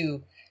mind,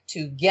 to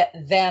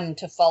get them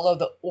to follow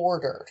the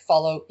order,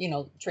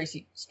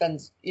 Tracy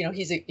spends,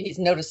 he's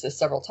noticed this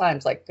several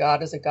times, like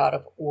God is a God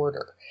of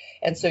order.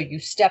 And so you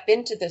step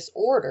into this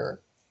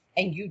order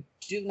and you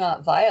do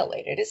not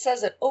violate it. It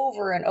says it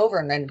over and over.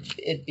 And then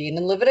it being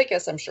in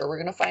Leviticus, I'm sure we're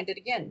going to find it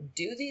again.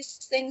 Do these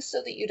things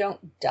so that you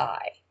don't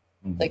die.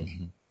 Mm-hmm. Like,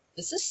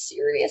 this is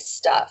serious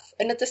stuff.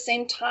 And at the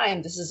same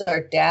time, this is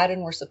our dad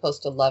and we're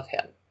supposed to love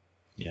him.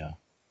 Yeah.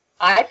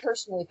 I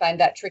personally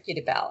find that tricky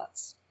to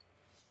balance.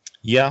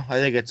 Yeah, I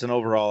think it's an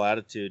overall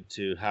attitude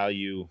to how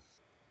you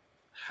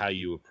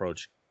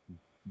approach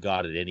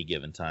God at any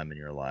given time in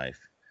your life.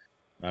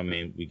 I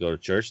mean, we go to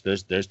church.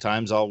 There's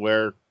times I'll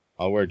wear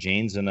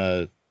jeans and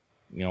a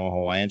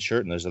Hawaiian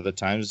shirt, and there's other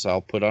times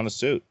I'll put on a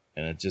suit.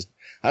 And it just,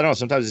 I don't know.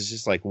 Sometimes it's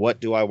just like, what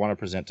do I want to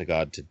present to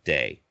God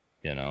today?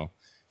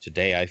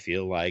 Today I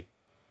feel like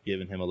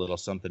giving him a little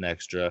something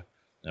extra,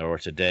 or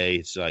today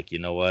it's like, you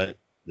know what,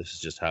 this is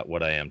just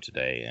what I am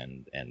today,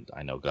 and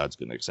I know God's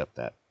going to accept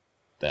that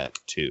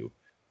too.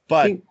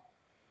 But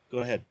go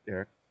ahead,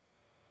 Eric.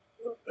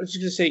 was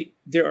just going to say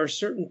there are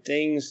certain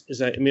things.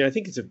 I mean, I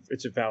think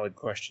it's a valid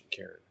question,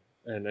 Karen,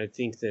 and I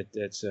think that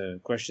that's a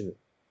question that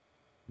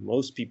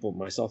most people,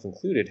 myself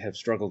included, have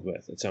struggled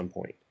with at some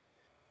point.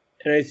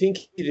 And I think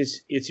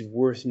it's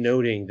worth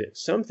noting that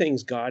some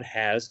things God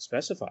has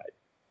specified.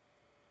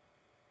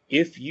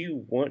 If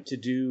you want to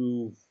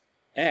do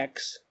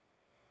X,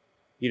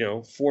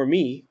 for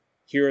me,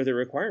 here are the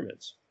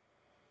requirements.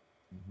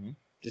 Mm-hmm.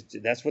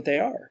 That's what they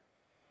are.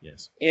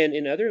 Yes. And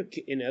in other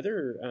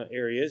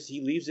areas,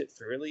 he leaves it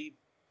fairly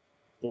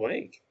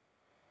blank.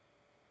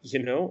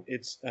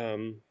 It's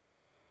the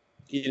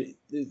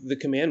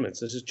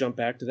commandments. Let's just jump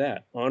back to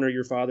that. Honor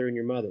your father and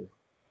your mother.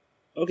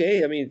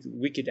 Okay, I mean,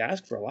 we could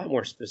ask for a lot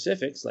more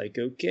specifics, like,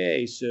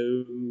 okay,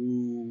 so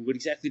what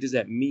exactly does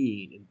that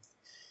mean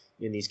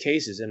in these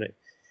cases? And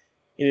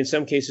in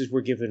some cases,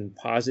 we're given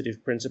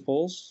positive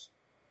principles.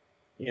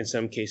 In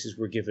some cases,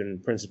 we're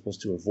given principles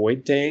to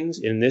avoid things.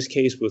 In this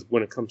case,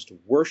 when it comes to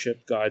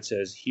worship, God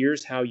says,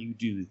 here's how you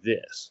do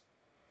this.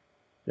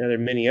 Now, there are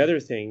many other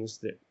things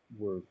that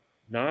were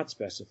not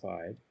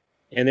specified.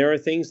 And there are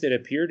things that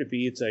appear to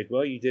be, it's like,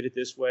 well, you did it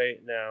this way.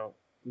 Now,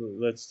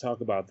 let's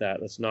talk about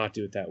that. Let's not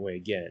do it that way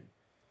again.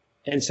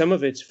 And some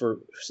of it's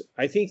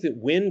I think that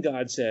when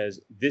God says,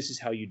 this is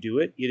how you do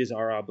it, it is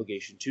our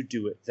obligation to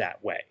do it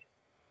that way.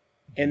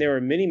 And there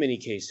are many, many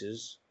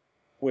cases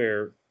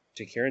where,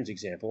 to Karen's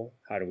example,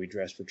 how do we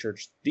dress for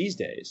church these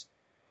days?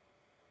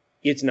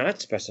 It's not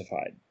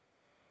specified.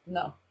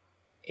 No.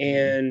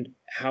 And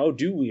how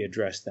do we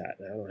address that?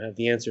 I don't have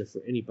the answer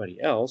for anybody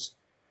else,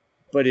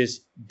 but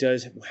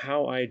does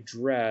how I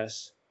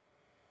dress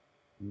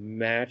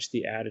match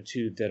the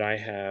attitude that I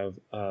have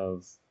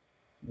of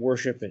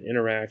worship and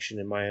interaction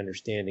and my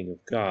understanding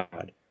of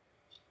God?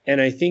 And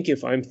I think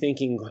if I'm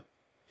thinking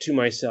to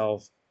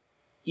myself,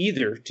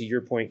 either, to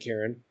your point,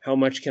 Karen, how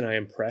much can I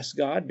impress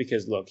God?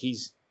 Because look, he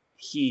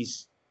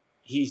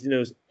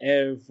knows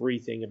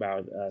everything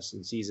about us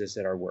and sees us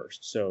at our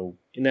worst. So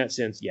in that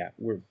sense, yeah,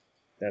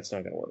 that's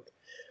not going to work.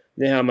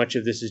 Now, how much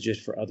of this is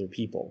just for other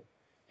people?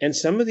 And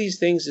some of these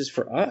things is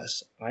for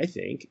us, I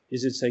think,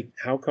 it's like,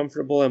 how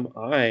comfortable am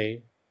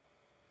I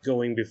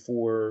going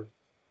before,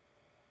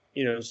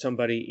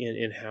 somebody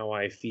in how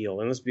I feel?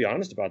 And let's be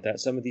honest about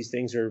that. Some of these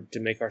things are to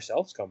make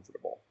ourselves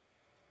comfortable.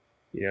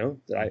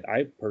 That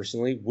I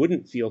personally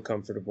wouldn't feel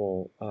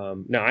comfortable.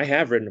 Now, I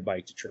have ridden a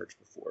bike to church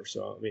before,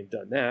 so I mean,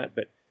 done that.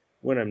 But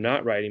when I'm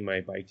not riding my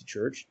bike to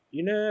church,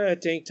 a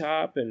tank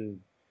top and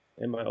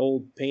my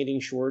old painting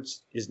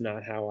shorts is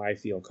not how I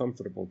feel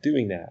comfortable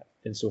doing that.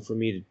 And so for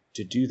me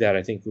to do that,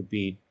 I think would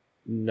be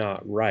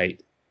not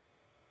right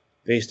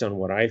based on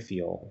what I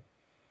feel.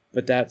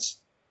 But that's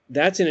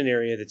in an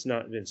area that's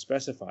not been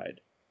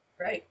specified.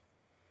 Right.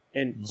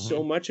 And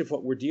so much of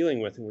what we're dealing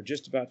with, and we're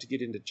just about to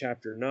get into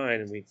chapter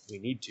 9, and we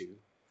need to.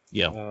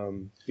 Yeah.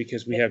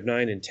 Because we have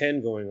 9 and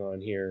 10 going on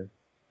here.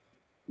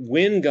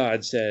 When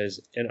God says,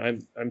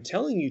 and I'm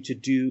telling you to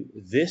do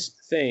this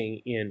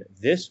thing in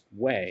this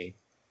way,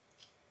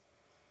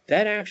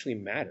 that actually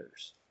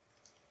matters.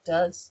 It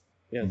does.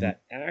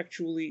 That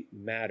actually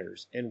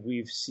matters. And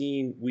we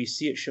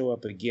see it show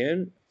up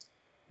again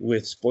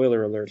with,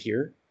 spoiler alert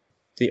here,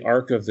 the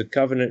Ark of the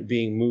Covenant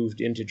being moved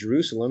into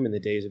Jerusalem in the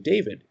days of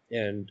David,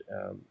 and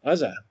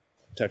Uzzah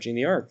touching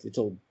the Ark. They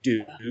told,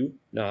 do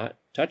not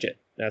touch it.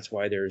 That's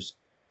why there's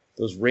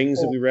those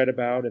rings that we read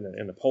about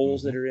and the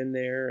poles that are in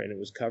there, and it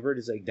was covered.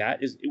 It's like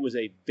it was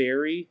a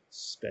very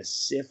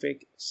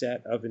specific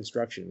set of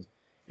instructions.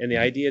 And the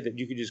idea that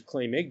you could just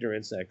claim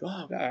ignorance, like,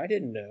 oh, God, I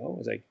didn't know.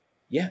 It's like,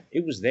 yeah,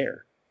 it was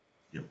there.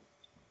 Yep.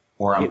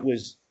 It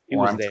was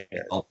there. To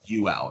help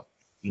you out.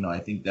 I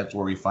think that's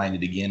where we find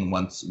it again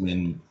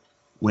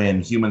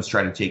when humans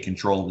try to take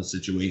control of the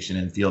situation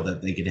and feel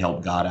that they could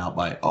help God out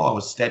by, I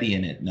was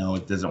studying it. No,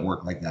 it doesn't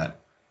work like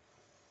that.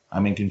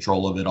 I'm in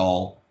control of it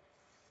all.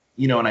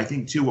 And I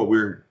think too, what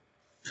we're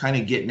kind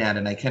of getting at,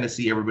 and I kind of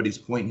see everybody's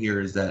point here,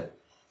 is that,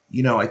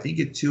 I think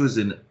it too is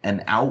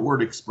an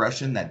outward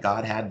expression that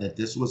God had, that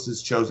this was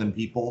his chosen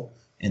people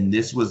and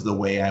this was the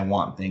way I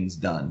want things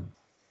done.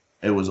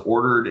 It was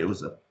ordered. It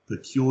was a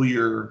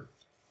peculiar,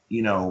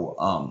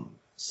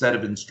 set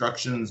of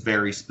instructions,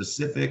 very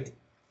specific,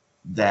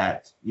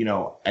 that,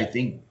 I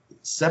think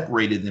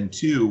separated them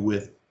too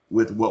with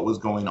what was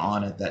going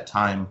on at that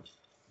time,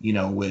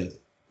 with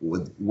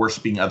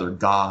worshiping other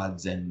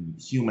gods and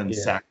human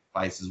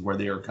sacrifices, where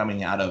they were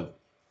coming out of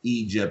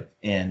Egypt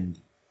and,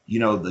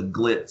 the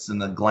glitz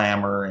and the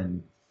glamour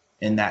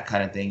and that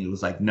kind of thing. It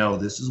was like, no,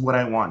 this is what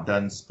I want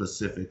done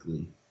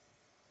specifically.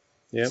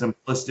 Yep.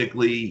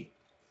 Simplistically,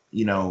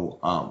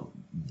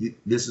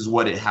 this is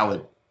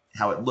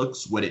how it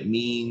looks, what it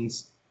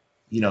means.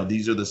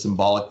 These are the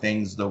symbolic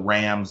things, the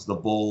rams, the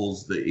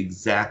bulls, the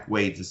exact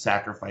way to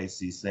sacrifice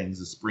these things,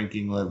 the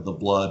sprinkling of the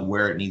blood,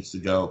 where it needs to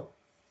go.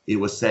 It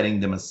was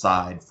setting them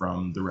aside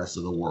from the rest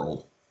of the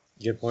world.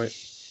 Good point.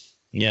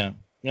 Yeah.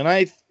 And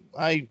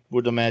I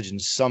would imagine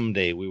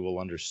someday we will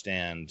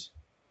understand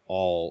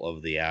all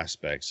of the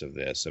aspects of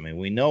this. I mean,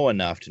 we know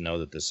enough to know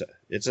that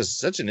it's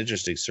such an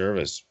interesting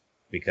service,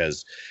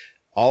 because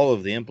all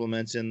of the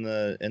implements in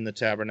the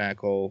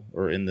tabernacle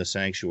or in the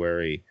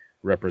sanctuary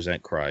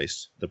represent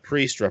Christ. The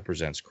priest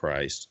represents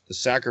Christ. The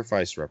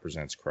sacrifice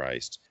represents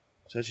Christ.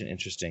 Such an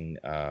interesting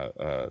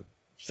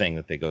thing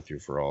that they go through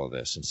for all of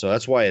this. And so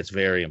that's why it's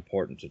very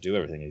important to do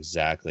everything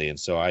exactly. And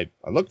so I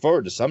look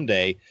forward to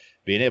someday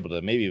being able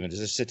to maybe even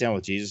just sit down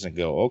with Jesus and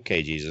go,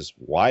 okay, Jesus,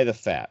 why the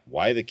fat?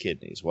 Why the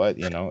kidneys? What,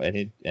 and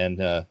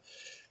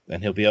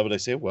he'll be able to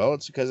say, well,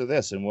 it's because of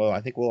this. And I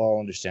think we'll all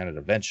understand it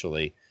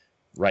eventually.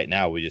 Right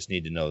now, we just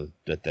need to know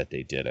that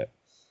they did it.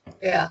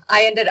 Yeah,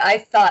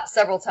 I thought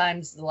several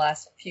times the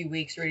last few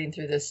weeks reading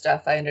through this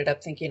stuff, I ended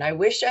up thinking, I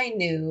wish I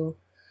knew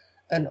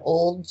an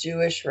old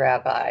Jewish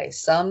rabbi,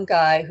 some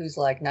guy who's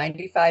like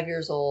 95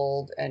 years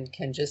old and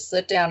can just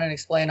sit down and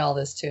explain all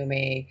this to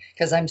me,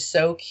 because I'm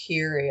so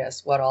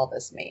curious what all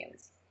this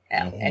means.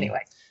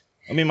 Anyway.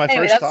 I mean,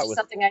 first thought was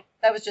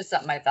that was just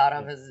something I thought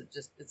of.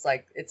 It's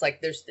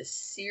like there's this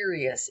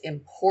serious,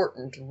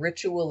 important,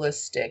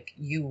 ritualistic,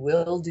 you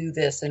will do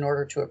this in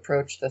order to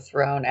approach the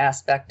throne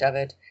aspect of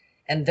it.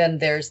 And then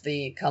there's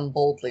the come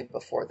boldly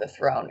before the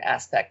throne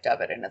aspect of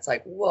it. And it's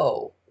like,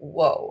 whoa.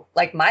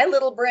 Like my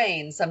little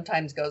brain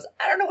sometimes goes,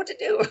 I don't know what to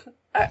do.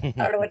 I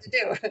don't know what to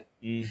do.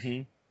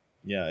 Mm-hmm.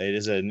 Yeah, it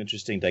is an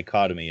interesting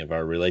dichotomy of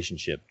our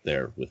relationship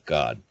there with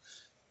God.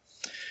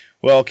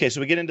 Well, okay, so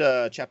we get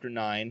into chapter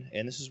 9,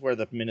 and this is where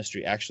the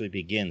ministry actually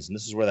begins. And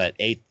this is where that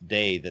 8th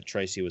day that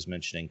Tracy was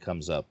mentioning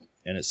comes up.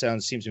 And it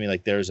seems to me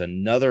like there's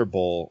another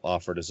bull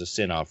offered as a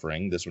sin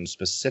offering, this one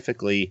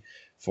specifically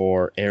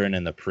for Aaron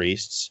and the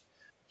priests.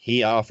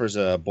 He offers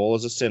a bull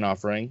as a sin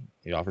offering.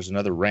 He offers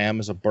another ram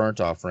as a burnt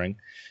offering.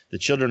 The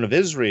children of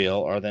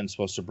Israel are then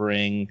supposed to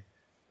bring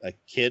a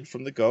kid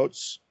from the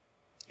goats,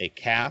 a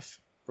calf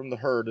from the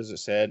herd, as it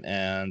said,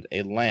 and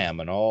a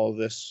lamb, and all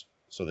this.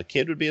 So the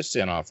kid would be a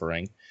sin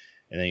offering,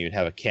 and then you'd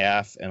have a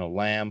calf and a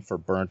lamb for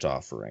burnt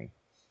offering.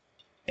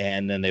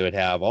 And then they would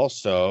have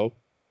also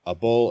a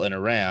bull and a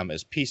ram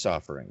as peace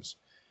offerings.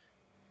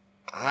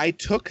 I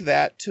took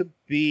that to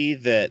be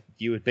that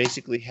you would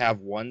basically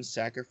have one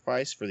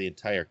sacrifice for the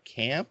entire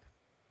camp?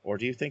 Or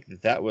do you think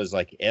that was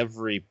like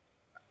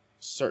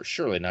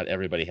surely not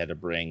everybody had to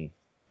bring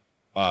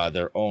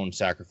their own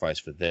sacrifice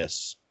for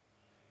this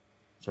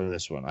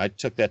one? I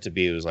took that to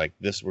be, it was like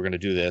this, we're going to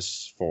do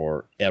this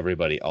for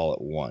everybody all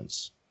at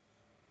once.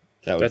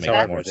 That would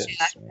make more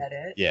sense.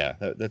 Yeah,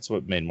 that's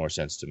what made more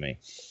sense to me.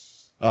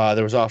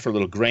 There was offered a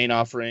little grain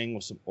offering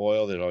with some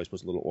oil. They'd always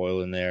put a little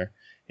oil in there.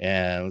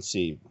 And let's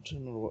see, I don't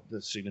remember what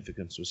the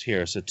significance was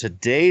here. So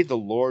today the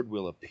Lord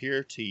will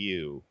appear to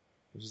you.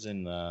 This is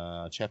in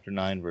chapter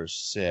 9, verse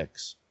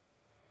 6.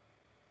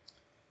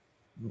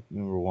 I don't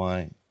remember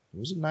why.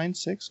 Was it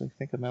 9:6? I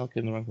think I'm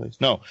looking in the wrong place.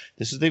 No,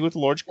 this is the day what the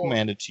Lord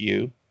commanded to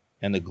you,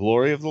 and the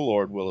glory of the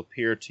Lord will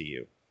appear to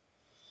you.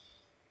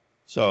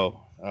 So,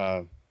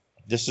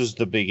 this is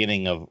the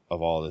beginning of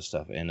all this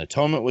stuff. And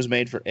atonement was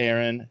made for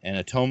Aaron, and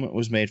atonement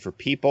was made for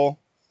people.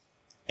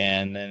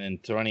 And then in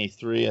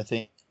 23, I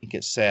think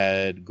it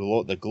said,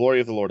 the glory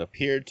of the Lord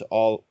appeared to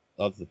all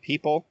of the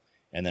people,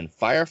 and then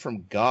fire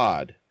from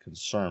God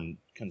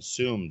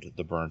consumed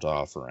the burnt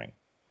offering.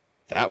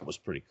 That was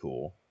pretty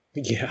cool.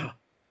 Yeah.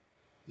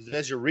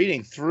 As you're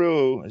reading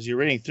through,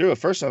 at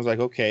first I was like,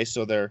 okay,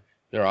 so they're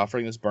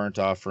offering this burnt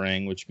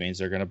offering, which means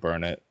they're going to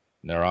burn it.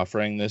 And they're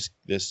offering this,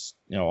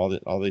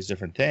 all these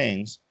different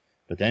things.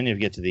 But then you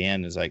get to the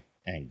end, it's like,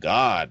 and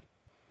God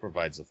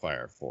provides the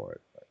fire for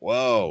it. Like,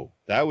 whoa,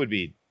 that would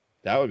be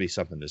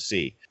something to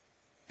see.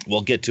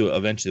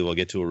 Eventually we'll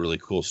get to a really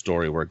cool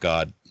story where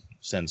God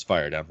sends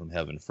fire down from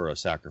heaven for a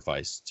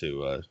sacrifice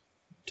to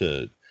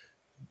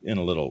in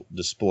a little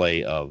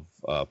display of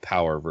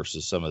power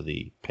versus some of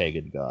the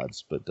pagan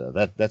gods. But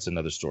that's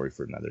another story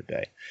for another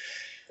day.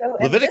 So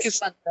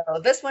Leviticus.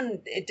 This one,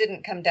 it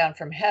didn't come down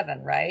from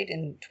heaven, right?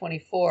 In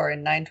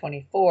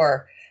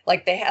 924,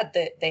 like they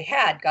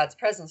had God's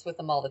presence with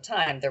them all the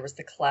time. There was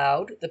the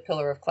cloud, the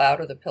pillar of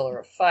cloud, or the pillar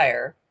of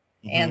fire.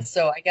 Mm-hmm. And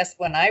so I guess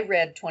when I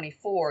read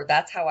 24,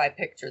 that's how I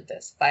pictured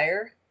this.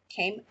 Fire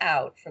came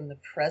out from the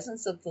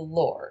presence of the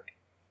Lord.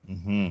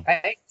 Mm-hmm.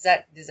 Right? Is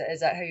that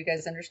how you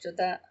guys understood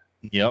that?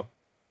 Yep.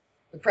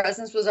 The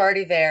presence was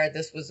already there.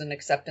 This was an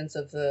acceptance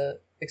of the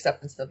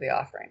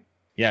offering.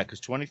 Yeah, because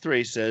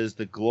 23 says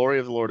the glory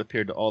of the Lord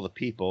appeared to all the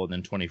people, and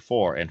then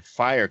 24, and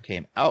fire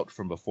came out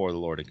from before the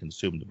Lord and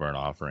consumed the burnt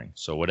offering.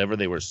 So whatever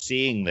they were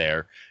seeing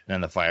there,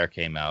 then the fire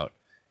came out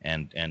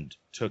and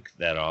took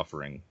that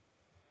offering.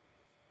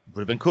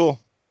 Would have been cool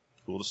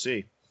to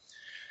see.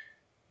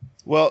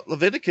 Well,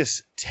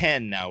 Leviticus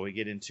 10. Now we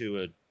get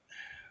into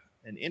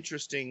an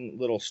interesting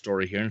little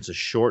story here, and it's a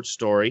short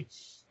story,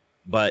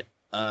 but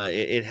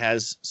it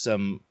has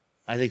some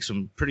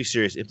pretty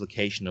serious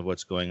implication of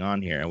what's going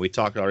on here. And we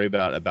talked already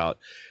about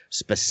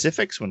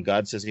specifics. When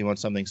God says he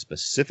wants something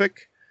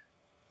specific,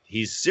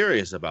 he's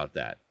serious about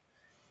that.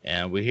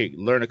 And we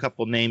learn a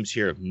couple names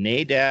here of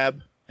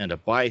Nadab and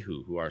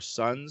Abihu, who are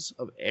sons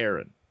of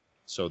Aaron.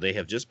 So they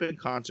have just been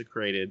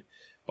consecrated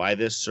by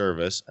this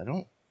service. I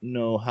don't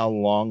know how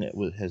long it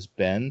has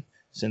been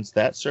since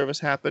that service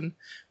happened,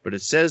 but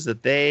it says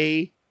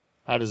that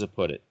how does it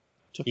put it?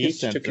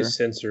 Each took his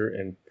censer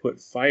and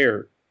put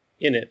fire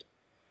in it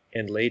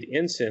and laid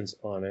incense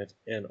on it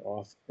and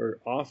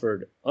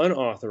offered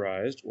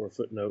unauthorized, or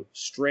footnote,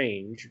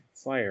 strange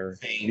fire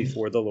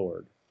before the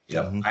Lord.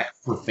 Yep, I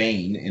have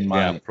profane in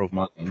my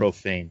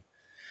profane,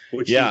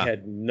 which he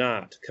had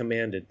not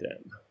commanded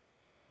them.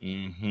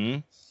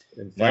 Mm-hmm.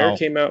 And fire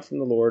came out from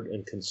the Lord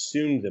and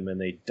consumed them, and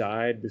they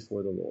died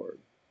before the Lord.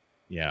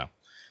 Yeah.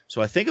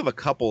 So I think of a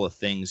couple of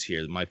things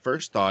here. My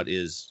first thought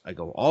is I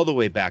go all the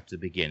way back to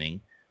the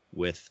beginning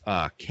with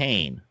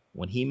Cain.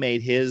 When he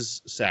made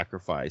his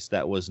sacrifice,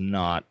 that was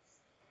not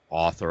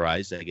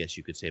authorized, I guess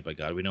you could say, by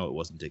God. We know it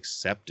wasn't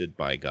accepted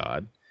by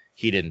God.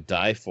 He didn't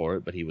die for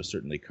it, but he was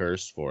certainly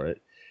cursed for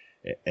it.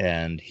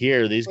 And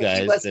here, these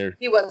guys,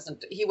 he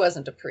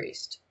wasn't a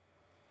priest.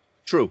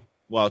 True.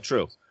 Well,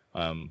 true.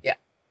 Yeah.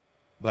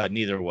 But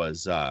neither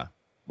was.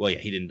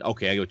 He didn't.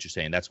 Okay, I get what you're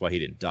saying. That's why he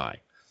didn't die.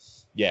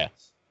 Yeah.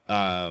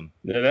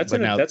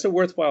 That's a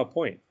worthwhile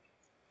point.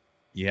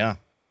 Yeah.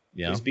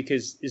 Yeah. Is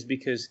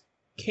because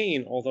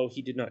Cain, although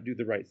he did not do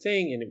the right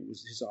thing and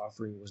his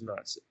offering was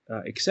not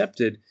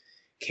accepted,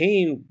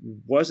 Cain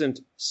wasn't.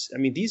 I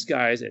mean, these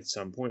guys at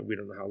some point, we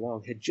don't know how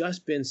long, had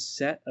just been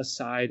set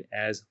aside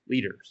as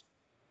leaders.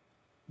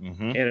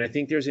 Mm-hmm. And I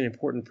think there's an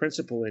important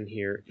principle in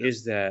here,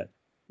 is that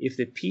if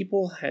the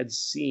people had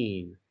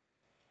seen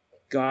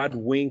God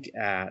wink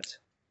at,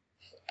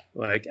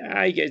 like,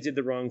 you guys did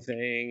the wrong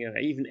thing, and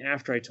even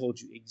after I told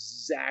you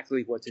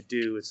exactly what to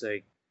do, it's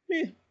like,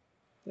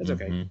 that's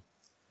okay.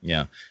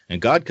 Yeah.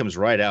 And God comes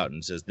right out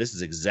and says, this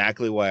is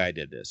exactly why I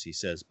did this. He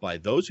says, by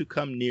those who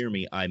come near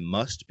me, I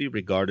must be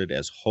regarded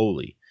as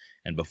holy,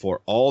 and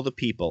before all the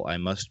people, I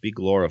must be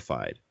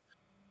glorified.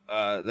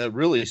 That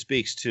really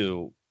speaks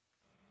to,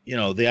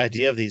 the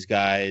idea of these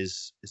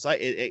guys. It's like,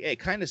 it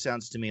kind of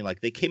sounds to me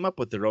like they came up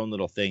with their own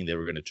little thing they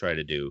were going to try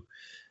to do.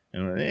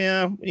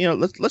 And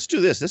let's do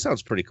this. This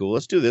sounds pretty cool.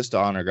 Let's do this to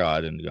honor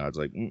God. And God's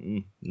like,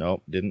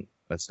 nope, didn't.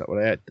 That's not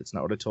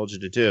what I told you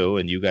to do.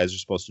 And you guys are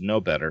supposed to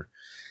know better.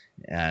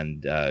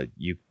 And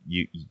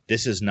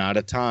this is not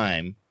a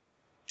time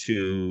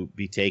to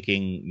be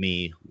taking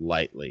me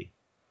lightly.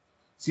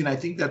 See, and I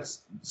think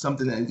that's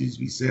something that needs to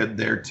be said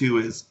there too,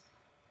 is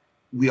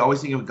we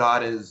always think of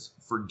God as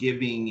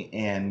forgiving,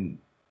 and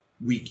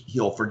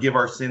he'll forgive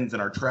our sins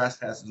and our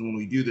trespasses when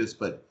we do this.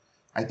 But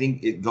I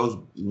think it goes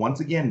once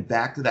again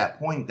back to that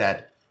point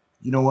that,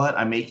 you know what,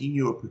 I'm making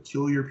you a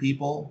peculiar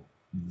people.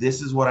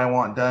 This is what I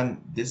want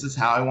done. This is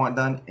how I want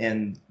done.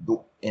 And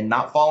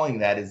not following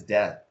that is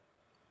death.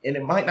 And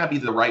it might not be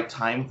the right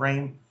time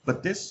frame,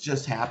 but this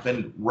just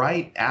happened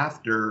right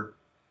after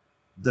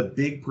the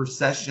big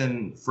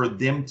procession for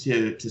them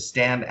to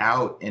stand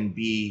out and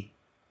be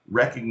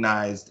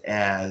recognized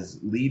as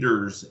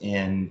leaders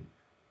and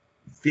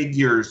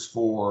figures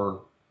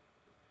for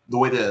the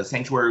way the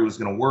sanctuary was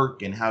going to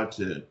work and how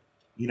to,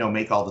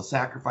 make all the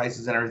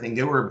sacrifices and everything.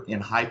 They were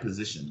in high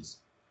positions,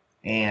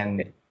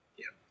 and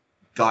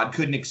God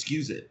couldn't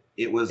excuse it.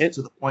 It was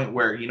to the point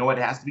where, it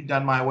has to be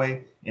done my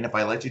way. And if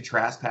I let you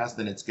trespass,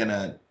 then it's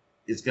gonna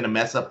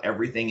mess up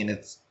everything, and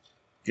it's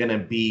gonna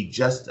be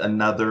just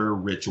another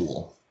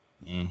ritual.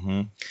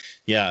 Mm-hmm.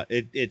 Yeah,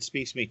 it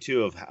speaks to me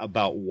too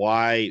about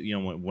why,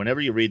 whenever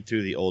you read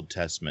through the Old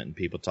Testament and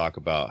people talk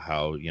about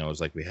how,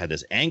 it's like we had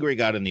this angry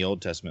God in the Old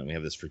Testament, we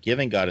have this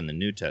forgiving God in the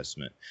New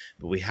Testament,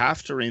 but we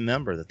have to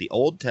remember that the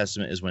Old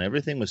Testament is when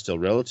everything was still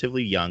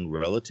relatively young,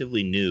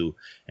 relatively new,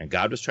 and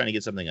God was trying to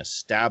get something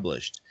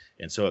established,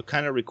 and so it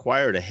kind of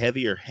required a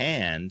heavier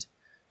hand,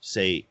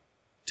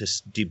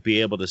 to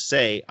be able to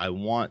say, I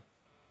want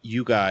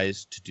you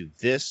guys to do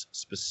this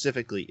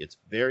specifically. It's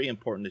very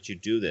important that you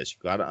do this.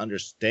 You've got to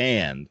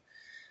understand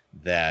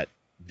that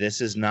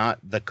this is not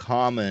the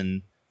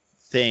common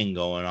thing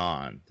going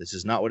on. This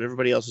is not what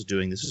everybody else is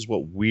doing. This is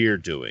what we're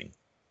doing.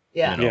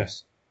 Yeah.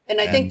 Yes.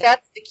 And I think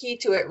that's the key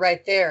to it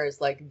right there,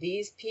 is like,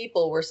 these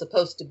people were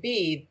supposed to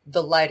be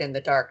the light in the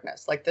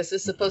darkness. Like, this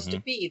is supposed to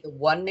be the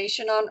one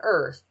nation on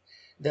earth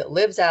that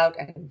lives out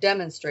and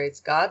demonstrates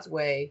God's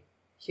way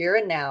here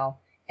and now,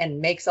 and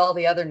makes all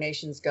the other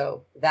nations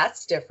go,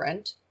 that's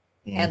different.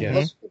 And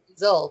look at the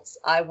results.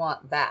 I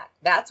want that.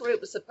 That's what it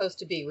was supposed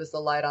to be, was the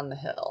light on the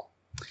hill.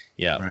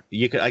 Yeah.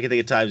 Right. I can think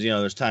of times,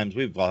 there's times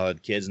we've all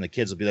had kids, and the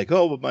kids will be like,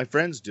 oh, but my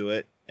friends do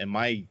it. And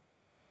my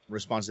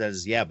response to that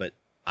is, yeah, but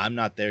I'm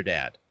not their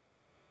dad.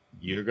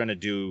 You're going to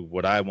do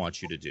what I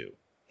want you to do.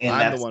 And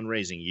I'm the one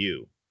raising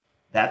you.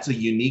 That's a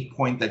unique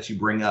point that you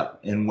bring up.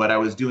 And what I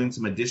was doing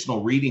some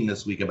additional reading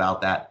this week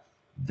about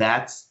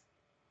that's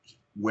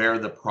where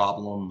the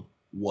problem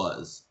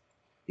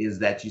is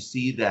that you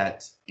see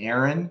that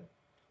Aaron,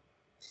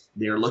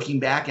 they're looking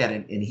back at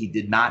it, and he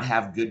did not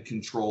have good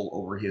control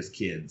over his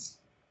kids.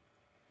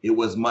 It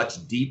was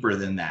much deeper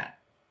than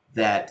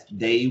that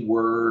they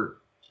were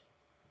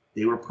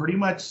pretty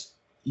much,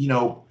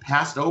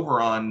 passed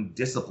over on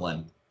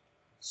discipline.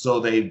 So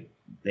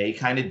they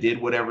kind of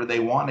did whatever they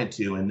wanted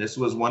to. And this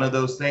was one of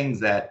those things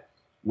that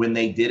when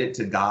they did it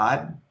to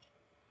God,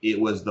 it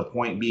was the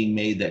point being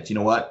made that, you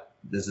know what,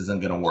 this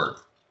isn't going to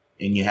work.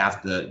 And you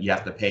have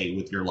to pay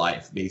with your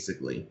life,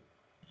 basically.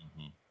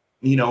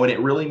 And it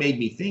really made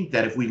me think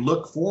that if we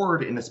look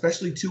forward, and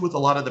especially too with a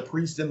lot of the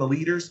priests and the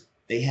leaders,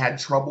 they had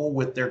trouble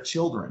with their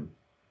children.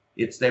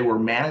 They were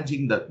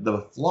managing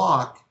the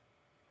flock,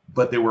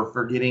 but they were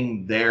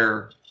forgetting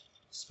their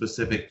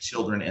specific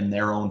children and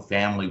their own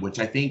family, which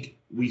I think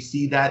we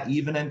see that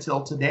even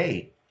until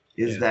today,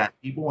 is that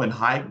people in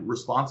high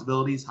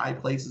responsibilities, high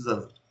places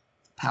of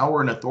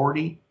power and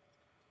authority,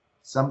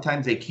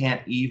 sometimes they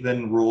can't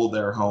even rule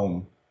their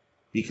home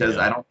because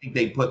I don't think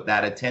they put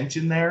that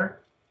attention there.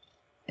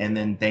 And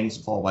then things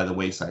fall by the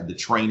wayside. The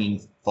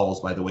training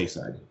falls by the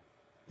wayside.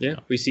 Yeah,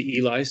 we see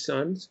Eli's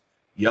sons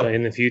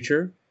in the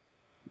future.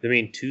 I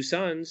mean, 2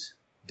 sons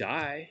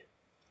die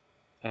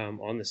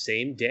on the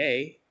same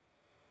day.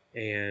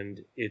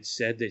 And it's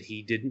said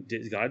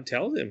that God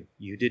tells him,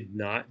 you did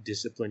not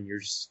discipline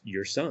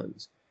your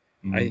sons.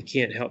 Mm-hmm. I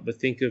can't help but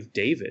think of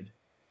David.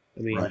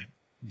 I mean,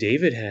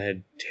 David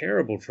had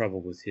terrible trouble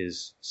with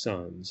his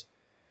sons.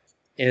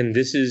 And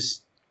this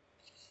is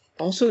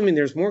also, I mean,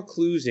 there's more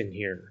clues in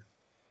here.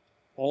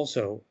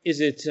 Also, is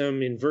it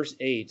in verse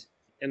 8,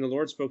 and the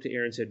Lord spoke to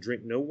Aaron and said,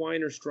 drink no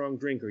wine or strong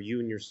drink, or you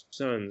and your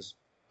sons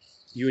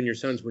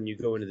when you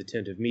go into the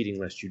tent of meeting,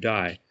 lest you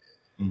die.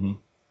 Mm-hmm.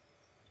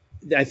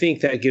 I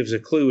think that gives a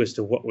clue as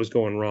to what was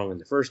going wrong in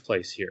the first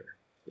place here.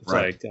 It's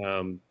like,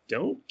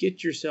 don't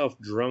get yourself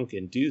drunk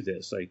and do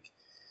this. Like,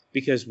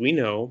 because we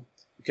know,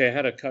 I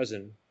had a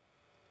cousin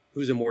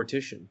who's a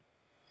mortician,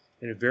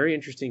 and a very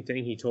interesting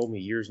thing he told me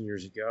years and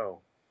years ago.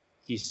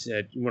 He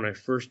said, when I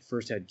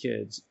first had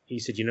kids, he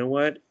said, you know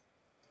what?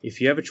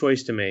 If you have a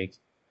choice to make,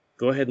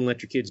 go ahead and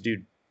let your kids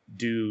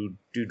do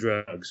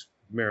drugs,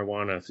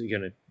 marijuana, if you're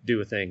going to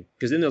do a thing.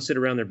 Because then they'll sit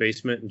around their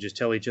basement and just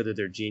tell each other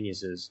they're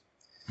geniuses.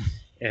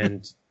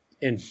 And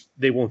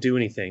they won't do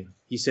anything.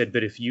 He said,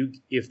 but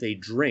if they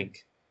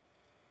drink,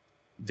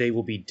 they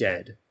will be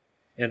dead.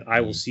 And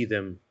I will see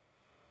them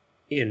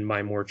in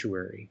my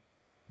mortuary.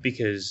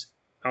 Because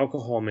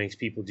alcohol makes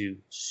people do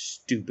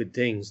stupid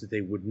things that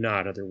they would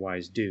not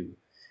otherwise do.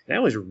 And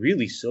that was a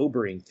really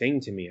sobering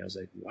thing to me. I was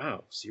like,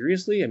 wow,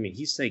 seriously? I mean,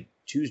 he's like,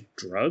 choose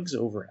drugs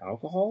over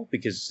alcohol?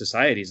 Because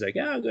society's like,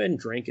 go ahead and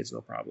drink, it's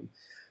no problem.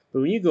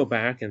 But when you go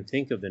back and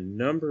think of the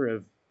number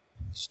of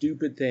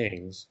stupid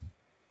things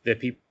that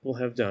people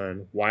have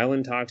done while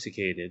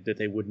intoxicated that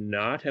they would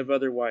not have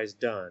otherwise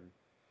done,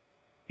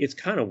 it's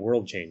kind of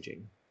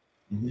world-changing.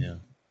 Mm-hmm. Yeah.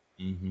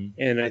 Mm-hmm.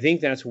 And I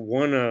think that's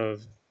one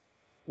of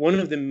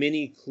the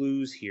many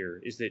clues here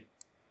is that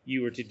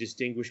you are to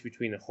distinguish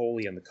between the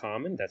holy and the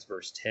common. That's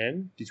verse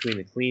 10, between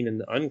the clean and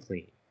the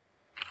unclean.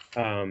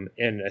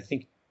 And I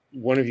think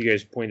one of you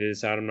guys pointed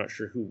this out. I'm not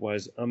sure who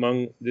was.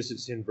 This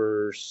is in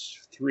verse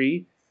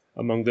 3,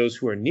 among those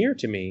who are near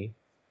to me,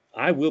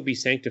 I will be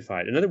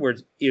sanctified. In other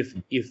words, if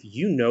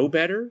you know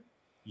better,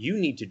 you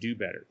need to do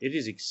better. It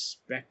is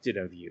expected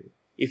of you.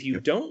 If you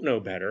don't know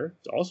better,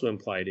 it's also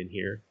implied in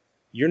here,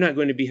 you're not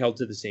going to be held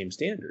to the same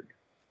standard.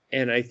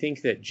 And I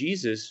think that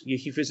Jesus,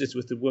 he visits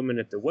with the woman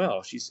at the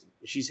well.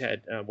 She's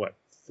had,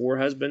 4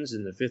 husbands,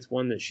 and the 5th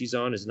one that she's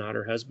on is not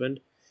her husband.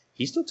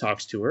 He still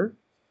talks to her.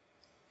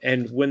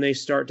 And when they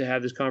start to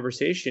have this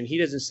conversation, he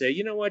doesn't say,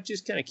 you know what,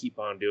 just kind of keep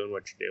on doing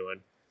what you're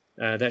doing.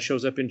 That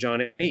shows up in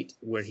John 8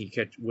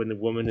 when the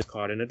woman is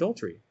caught in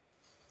adultery.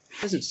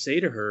 He doesn't say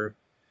to her,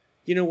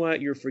 you know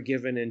what, you're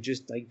forgiven, and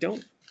just like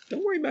don't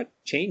worry about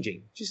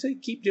changing. Just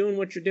like keep doing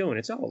what you're doing.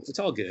 It's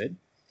all good.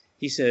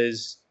 He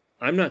says,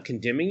 I'm not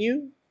condemning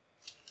you.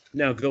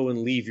 Now go and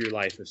leave your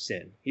life of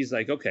sin. He's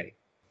like, okay,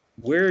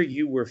 where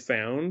you were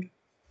found,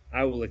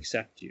 I will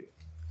accept you.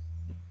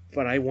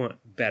 But I want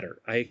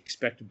better. I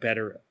expect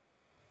better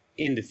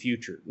in the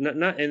future.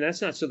 Not, and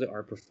that's not so that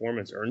our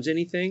performance earns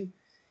anything.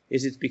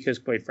 It's because,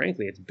 quite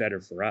frankly, it's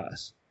better for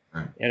us.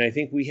 Right. And I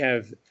think we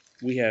have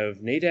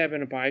Nadab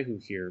and Abihu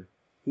here,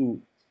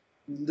 who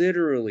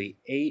literally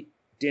ate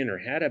dinner,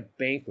 had a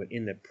banquet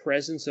in the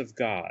presence of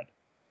God.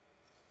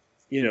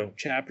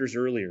 Chapters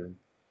earlier,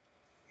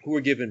 who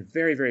were given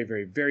very, very,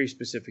 very, very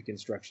specific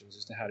instructions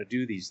as to how to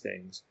do these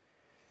things.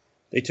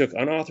 They took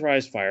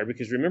unauthorized fire,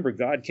 because remember,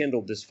 God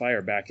kindled this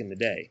fire back in the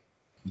day.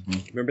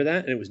 Mm-hmm. Remember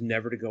that? And it was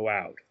never to go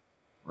out.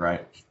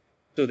 Right.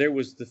 So there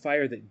was the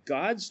fire that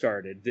God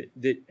started,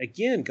 that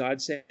again,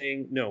 God's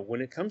saying, no,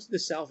 when it comes to the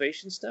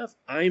salvation stuff,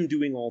 I'm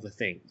doing all the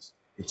things.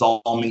 It's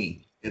all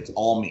me. It's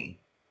all me.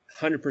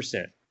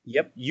 100%.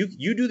 Yep.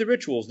 You do the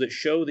rituals that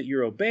show that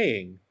you're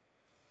obeying,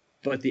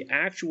 but the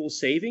actual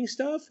saving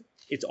stuff,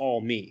 it's all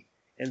me.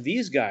 And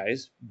these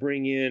guys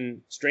bring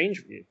in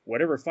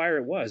whatever fire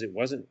it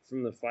wasn't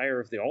from the fire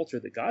of the altar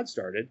that God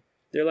started.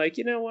 They're like,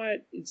 you know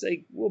what? It's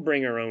like, we'll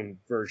bring our own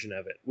version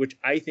of it, which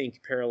I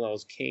think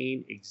parallels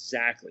Cain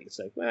exactly. It's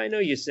like, well, I know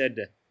you said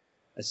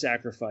a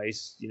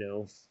sacrifice,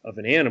 of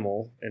an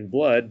animal and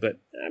blood, but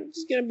I'm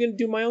going to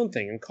do my own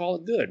thing and call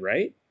it good,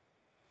 right?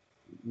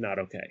 Not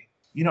okay.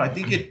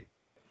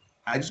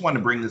 I just wanted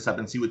to bring this up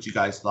and see what you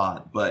guys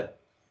thought, but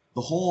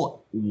the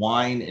whole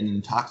wine and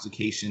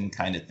intoxication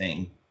kind of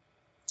thing,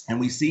 and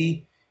we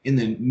see in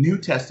the New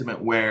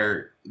Testament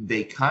where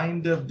they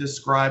kind of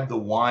describe the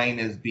wine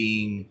as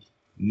being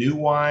new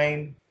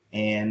wine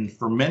and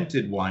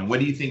fermented wine. What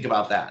do you think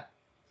about that?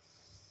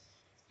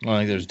 Well, I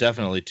think there's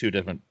definitely two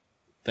different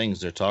things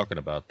they're talking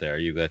about there.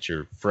 You got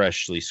your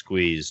freshly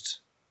squeezed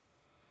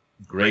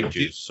grape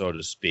juice, so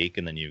to speak,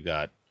 and then you've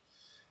got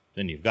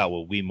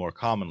what we more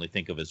commonly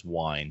think of as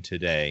wine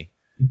today.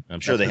 I'm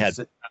sure they had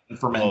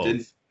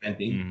fermented.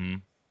 Mm-hmm.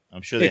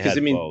 I'm sure they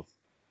had both.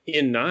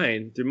 In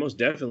 9, they most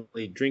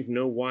definitely drink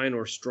no wine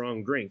or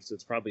strong drinks. So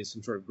it's probably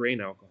some sort of grain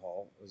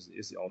alcohol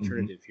is the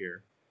alternative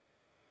here.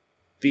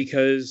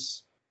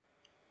 Because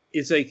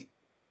it's like,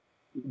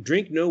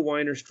 drink no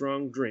wine or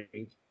strong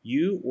drink,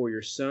 you or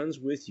your sons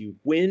with you,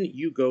 when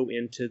you go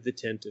into the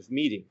tent of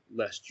meeting,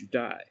 lest you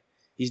die.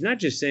 He's not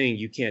just saying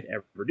you can't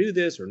ever do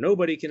this or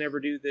nobody can ever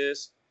do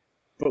this.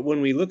 But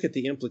when we look at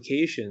the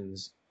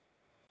implications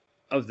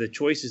of the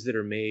choices that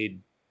are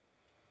made,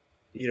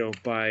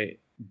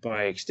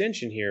 by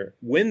extension here,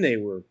 when they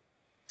were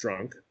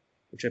drunk,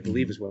 which I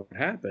believe is what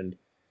happened,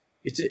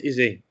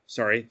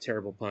 sorry,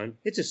 terrible pun,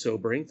 it's a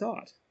sobering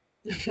thought.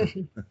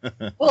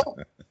 Well,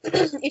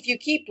 if you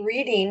keep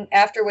reading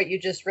after what you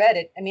just read,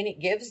 it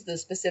gives the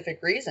specific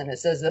reason. It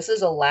says, this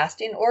is a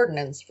lasting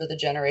ordinance for the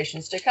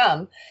generations to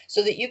come,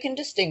 so that you can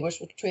distinguish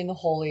between the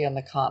holy and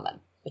the common,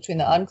 between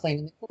the unclean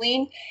and the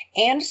clean,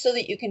 and so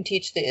that you can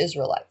teach the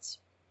Israelites,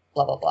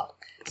 blah, blah, blah.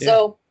 Yeah.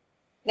 So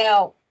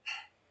now,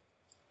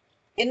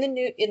 in the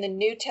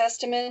New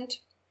Testament,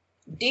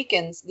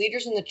 deacons,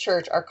 leaders in the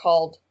church, are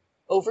called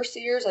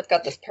overseers. I've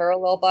got this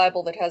parallel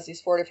Bible that has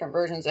these 4 different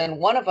versions, and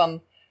one of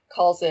them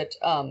calls it,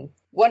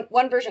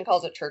 one version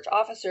calls it church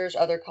officers,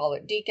 other call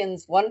it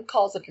deacons, one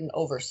calls it an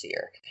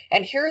overseer.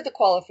 And here are the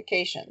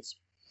qualifications: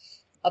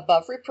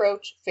 above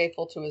reproach,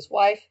 faithful to his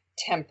wife,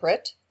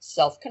 temperate,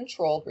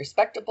 self-controlled,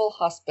 respectable,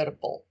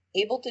 hospitable,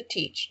 able to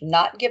teach,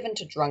 not given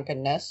to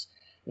drunkenness,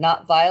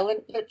 not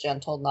violent but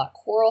gentle, not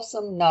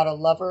quarrelsome, not a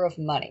lover of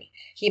money.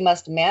 He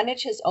must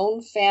manage his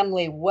own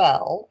family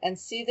well and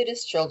see that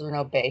his children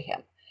obey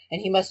him,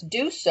 and he must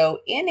do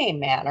so in a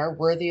manner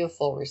worthy of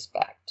full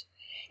respect.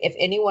 If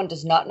anyone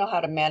does not know how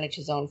to manage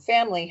his own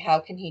family, how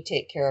can he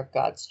take care of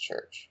God's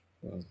church?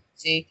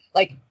 See,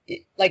 like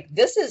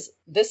this is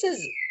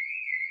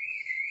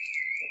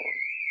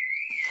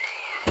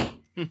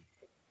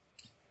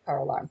car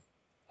alarm,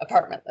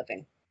 apartment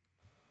living.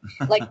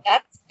 Like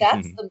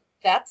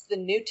that's the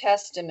New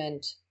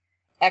Testament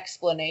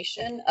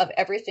explanation of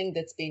everything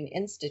that's being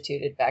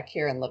instituted back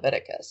here in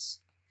Leviticus.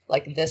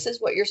 Like, this is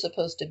what you're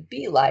supposed to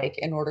be like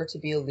in order to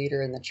be a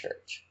leader in the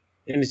church.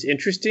 And it's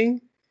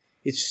interesting.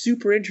 It's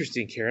super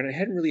interesting, Karen. I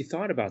hadn't really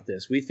thought about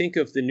this. We think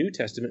of the New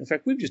Testament. In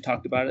fact, we've just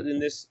talked about it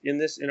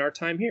in our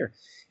time here.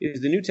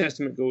 Is the New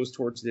Testament goes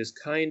towards this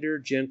kinder,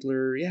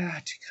 gentler,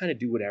 to kind of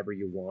do whatever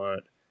you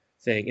want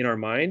thing in our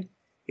mind.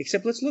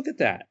 Except let's look at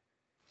that.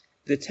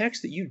 The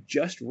text that you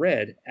just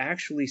read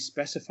actually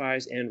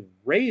specifies and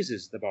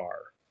raises the bar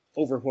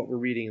over what we're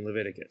reading in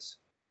Leviticus.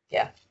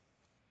 Yeah.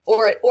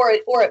 Or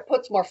it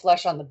puts more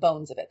flesh on the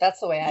bones of it.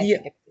 That's the way I think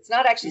of it. It's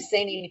not actually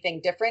saying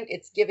anything different.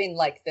 It's giving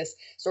like this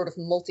sort of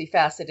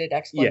multifaceted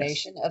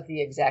explanation of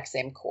the exact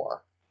same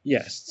core.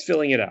 Yes, it's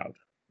filling it out.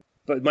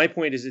 But my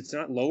point is, it's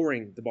not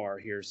lowering the bar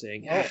here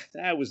saying,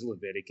 that was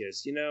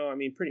Leviticus.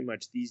 Pretty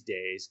much these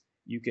days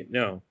you can,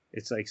 no.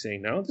 It's like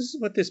saying, no, this is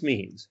what this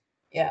means.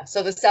 Yeah,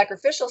 so the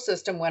sacrificial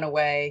system went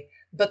away,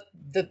 but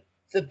the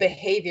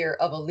behavior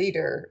of a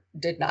leader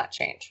did not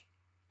change.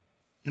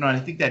 And I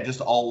think that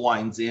just all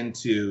winds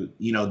into,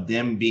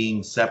 them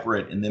being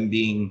separate and them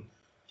being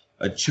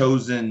a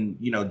chosen,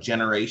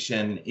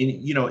 generation.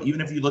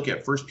 Even if you look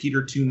at 1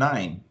 Peter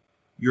 2:9,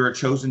 you're a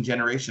chosen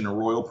generation, a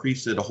royal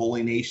priesthood, a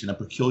holy nation, a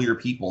peculiar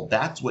people.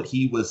 That's what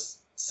he was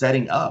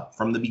setting up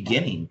from the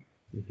beginning.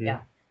 Mm-hmm.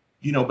 Yeah.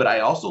 But I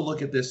also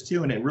look at this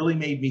too, and it really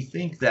made me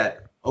think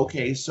that,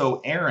 okay,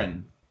 so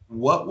Aaron,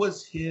 what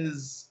was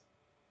his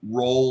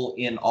role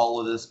in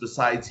all of this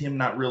besides him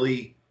not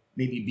really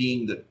maybe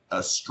being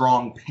a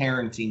strong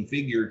parenting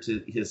figure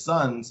to his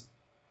sons,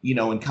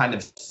 and kind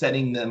of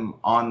setting them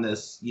on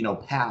this,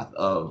 path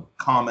of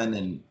common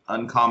and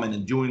uncommon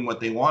and doing what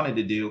they wanted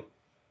to do.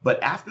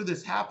 But after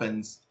this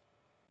happens,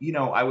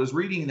 I was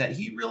reading that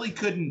he really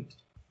couldn't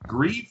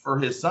grieve for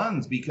his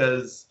sons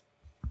because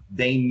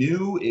they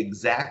knew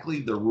exactly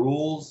the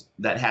rules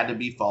that had to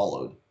be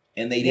followed,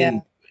 and they didn't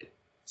do it.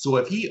 So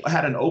if he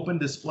had an open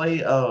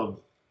display of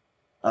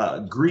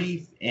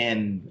grief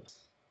and,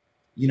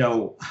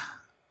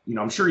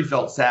 I'm sure he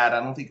felt sad.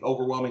 I don't think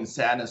overwhelming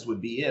sadness would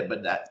be it,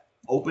 but that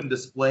open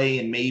display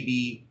and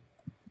maybe,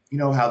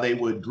 how they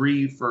would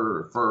grieve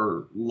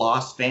for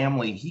lost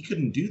family. He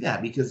couldn't do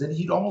that because then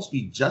he'd almost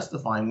be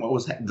justifying what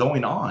was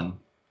going on.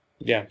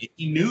 Yeah.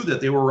 He knew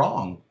that they were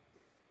wrong.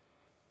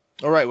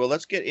 All right. Well,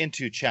 let's get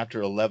into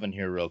chapter 11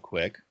 here real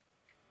quick.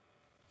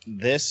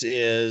 This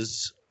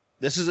is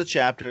a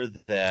chapter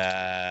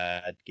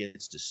that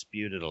gets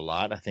disputed a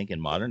lot, I think, in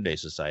modern day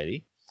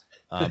society.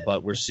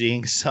 But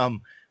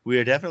we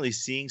are definitely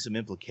seeing some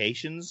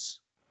implications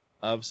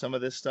of some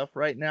of this stuff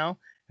right now.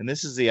 And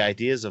this is the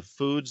ideas of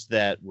foods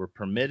that were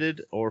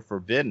permitted or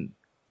forbidden.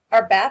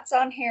 Are bats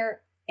on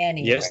here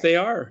anywhere? Yes, they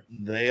are.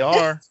 They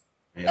are.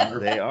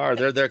 They are.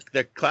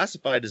 They're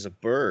classified as a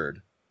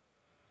bird.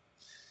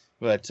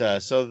 But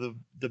so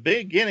the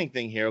beginning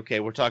thing here, okay,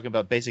 we're talking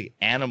about basic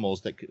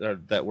animals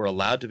that were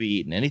allowed to be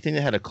eaten. Anything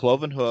that had a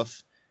cloven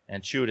hoof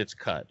and chewed its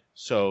cud.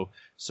 So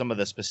some of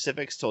the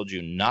specifics told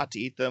you not to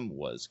eat them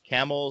was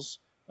camels,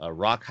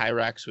 rock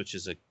hyrax, which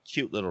is a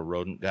cute little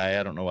rodent guy.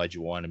 I don't know why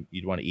you'd want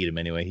to eat him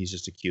anyway. He's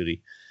just a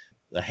cutie.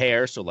 The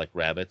hare, so like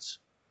rabbits,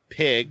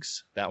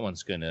 pigs. That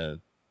one's gonna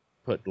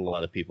put a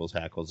lot of people's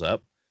hackles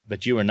up.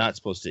 But you were not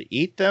supposed to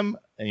eat them,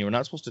 and you were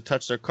not supposed to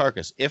touch their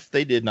carcass if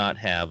they did not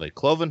have a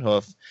cloven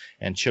hoof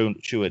and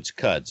chew its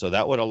cud. So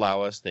that would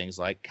allow us things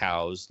like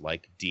cows,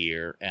 like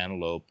deer,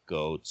 antelope,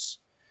 goats.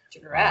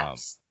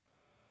 Giraffes.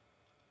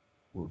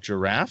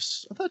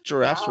 Giraffes? I thought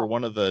giraffes were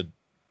one of the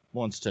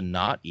ones to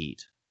not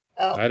eat.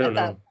 Oh, I don't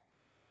know.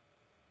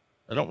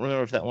 I don't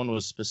remember if that one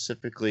was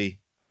specifically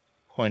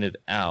pointed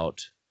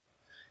out.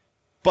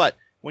 But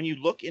when you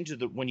look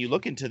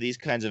into these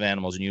kinds of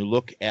animals and you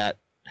look at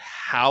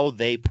how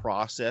they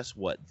process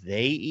what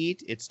they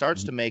eat, it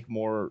starts to make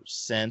more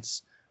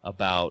sense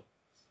about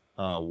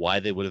why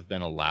they would have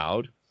been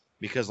allowed.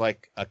 Because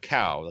like the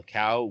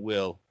cow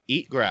will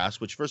eat grass,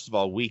 which first of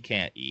all we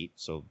can't eat,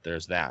 so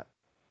there's that.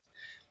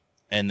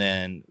 And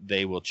then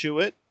they will chew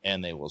it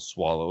and they will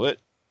swallow it.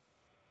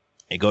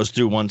 It goes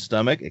through one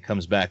stomach, it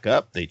comes back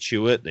up, they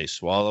chew it, they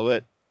swallow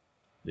it,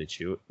 they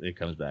chew it, it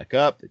comes back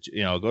up.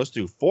 It goes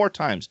through 4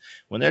 times.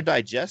 When they're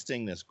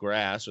digesting this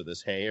grass or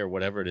this hay or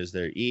whatever it is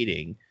they're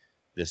eating,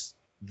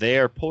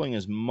 they're pulling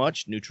as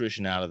much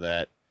nutrition out of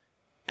that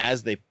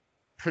as they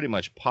pretty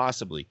much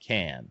possibly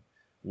can.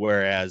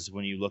 Whereas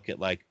when you look at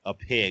like a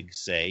pig,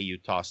 say, you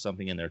toss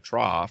something in their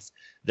trough,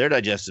 their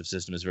digestive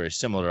system is very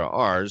similar to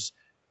ours.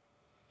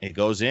 It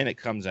goes in, it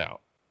comes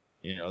out.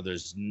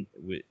 There's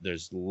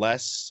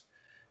less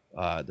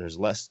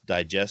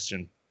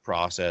digestion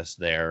process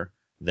there.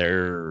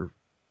 They're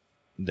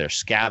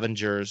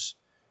scavengers,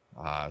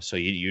 so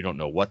you don't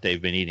know what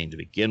they've been eating to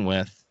begin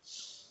with.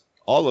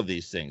 All of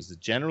these things.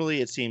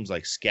 Generally, it seems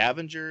like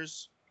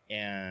scavengers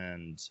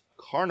and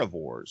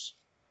carnivores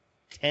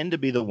tend to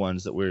be the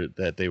ones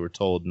that they were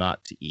told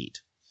not to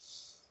eat.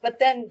 But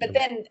then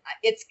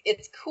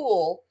it's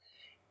cool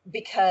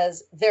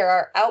because there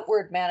are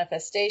outward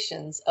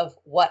manifestations of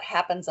what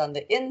happens on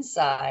the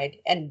inside,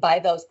 and by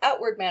those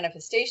outward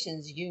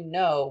manifestations, you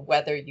know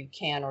whether you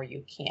can or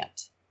you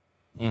can't.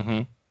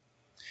 Mm-hmm.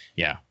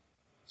 Yeah.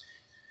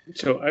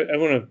 So I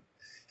want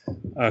to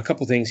a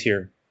couple things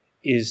here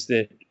is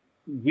that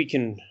we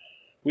can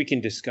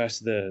discuss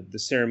the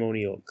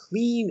ceremonial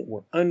clean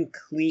or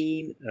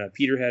unclean.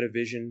 Peter had a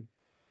vision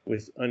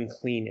with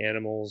unclean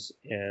animals,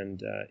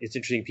 and it's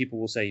interesting. People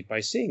will say, by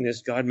seeing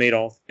this, God made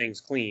all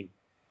things clean.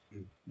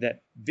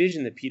 That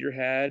vision that Peter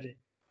had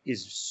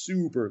is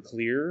super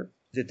clear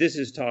that this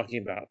is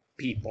talking about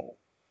people,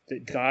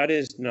 that God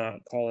is not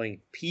calling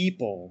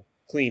people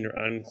clean or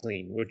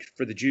unclean, which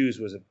for the Jews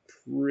was a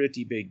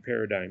pretty big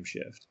paradigm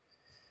shift.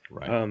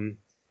 Right.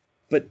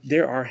 But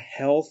there are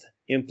health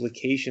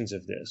implications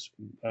of this.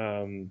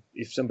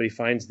 If somebody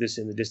finds this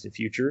in the distant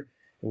future,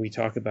 and we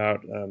talk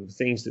about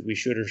things that we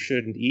should or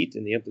shouldn't eat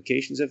and the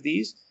implications of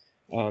these,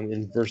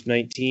 in verse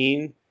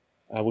 19,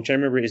 which I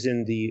remember is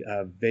in the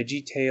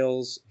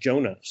VeggieTales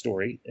Jonah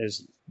story,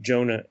 as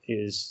Jonah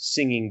is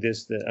singing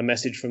a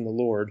message from the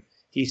Lord.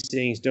 He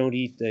sings, "Don't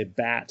eat the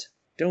bat.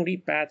 Don't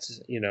eat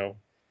bats."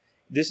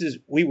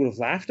 We would have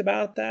laughed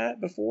about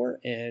that before,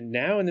 and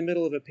now in the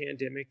middle of a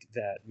pandemic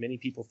that many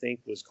people think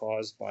was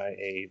caused by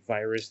a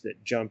virus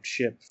that jumped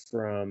ship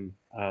from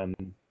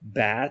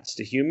bats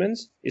to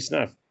humans, it's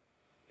not.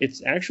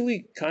 It's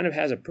actually kind of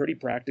has a pretty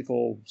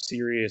practical,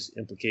 serious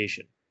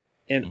implication.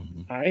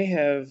 And I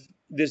have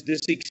this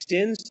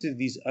extends to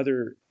these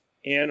other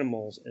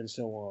animals and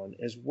so on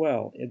as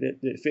well.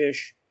 The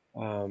fish,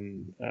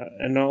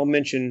 and I'll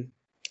mention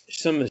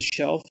some of the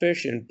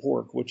shellfish and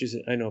pork, which is,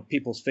 I know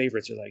people's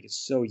favorites are like, it's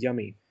so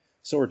yummy.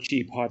 So are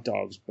cheap hot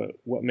dogs, but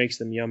what makes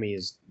them yummy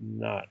is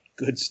not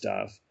good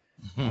stuff.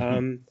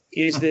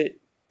 Is that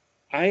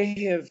I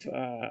have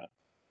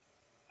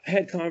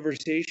had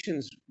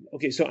conversations.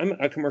 Okay, so I'm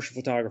a commercial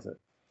photographer.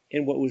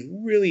 And what was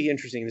really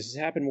interesting, this has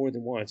happened more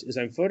than once, is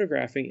I'm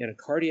photographing at a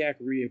cardiac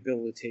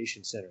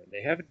rehabilitation center.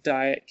 They have a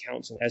diet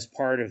council as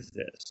part of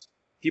this.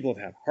 People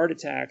have had heart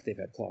attack, they've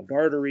had clogged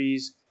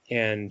arteries,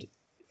 and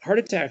heart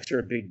attacks are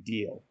a big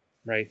deal,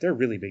 right? They're a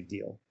really big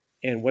deal.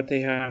 And what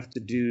they have to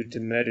do to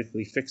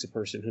medically fix a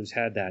person who's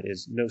had that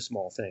is no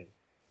small thing.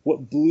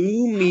 What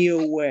blew me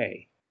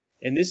away,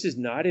 and this is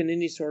not in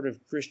any sort of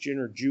Christian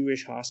or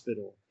Jewish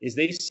hospital, is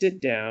they sit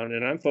down,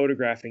 and I'm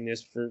photographing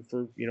this for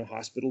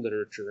hospital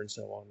literature and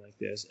so on like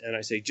this, and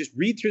I say, just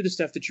read through the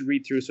stuff that you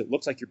read through so it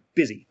looks like you're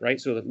busy, right?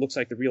 So it looks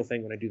like the real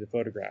thing when I do the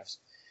photographs.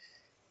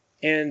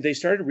 And they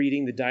started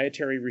reading the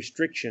dietary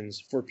restrictions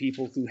for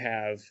people who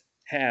have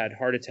had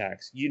heart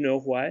attacks. You know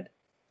what?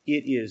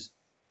 It is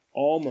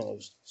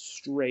almost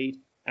straight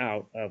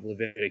out of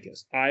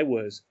Leviticus. I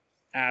was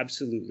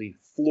absolutely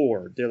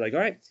floored. They're like, all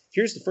right,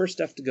 here's the first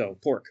stuff to go,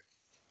 pork,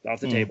 off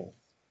the table.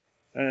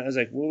 And I was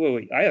like,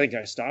 wait. I think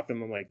I stopped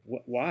them. I'm like,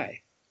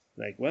 why?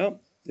 Like,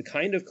 well, the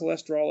kind of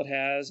cholesterol it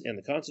has and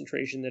the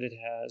concentration that it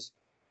has,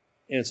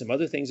 and some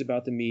other things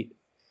about the meat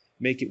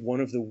make it one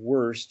of the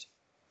worst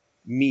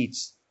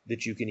meats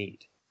that you can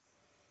eat.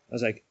 I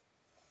was like,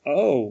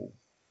 oh,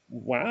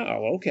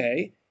 wow,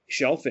 okay.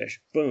 Shellfish,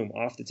 boom,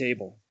 off the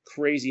table.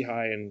 Crazy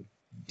high in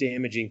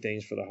damaging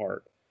things for the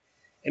heart.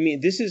 I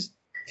mean,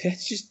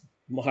 that's just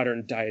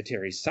modern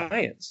dietary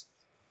science.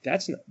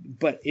 That's not,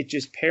 but it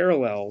just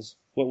parallels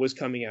what was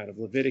coming out of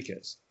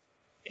Leviticus,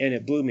 and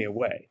it blew me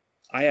away.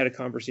 I had a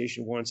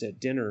conversation once at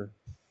dinner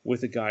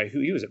with a guy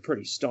he was a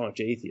pretty staunch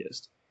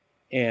atheist,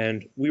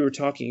 and we were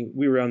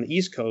on the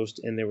East Coast,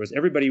 and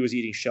everybody was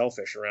eating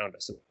shellfish around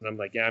us, and I'm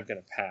like, yeah, I'm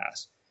going to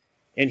pass.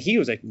 And he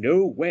was like,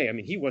 no way. I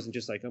mean, he wasn't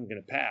just like, I'm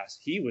going to pass.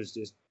 He was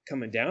just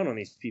coming down on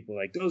these people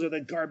like, those are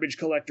the garbage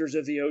collectors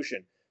of the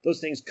ocean. Those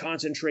things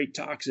concentrate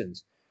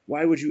toxins.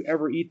 Why would you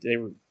ever eat? They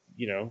were,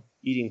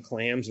 eating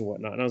clams and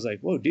whatnot. And I was like,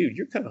 whoa, dude,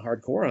 you're kind of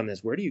hardcore on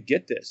this. Where do you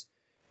get this?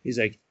 He's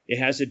like, it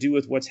has to do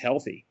with what's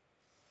healthy.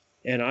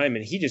 And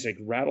he just like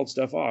rattled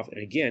stuff off.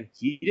 And again,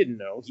 he didn't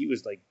know. He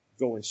was like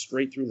going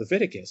straight through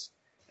Leviticus.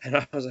 And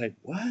I was like,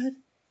 what?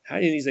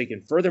 And he's like,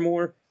 and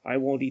furthermore, I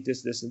won't eat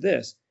this, this, and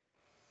this.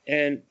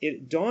 And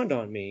it dawned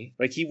on me,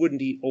 like, he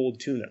wouldn't eat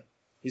old tuna.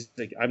 He's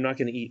like, I'm not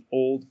going to eat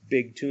old,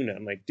 big tuna.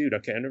 I'm like, dude,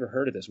 okay, I've never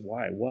heard of this.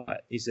 Why?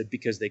 What? He said,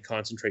 because they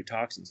concentrate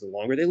toxins. The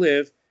longer they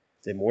live,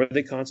 the more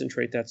they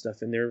concentrate that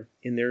stuff in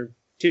their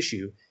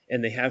tissue,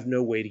 and they have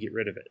no way to get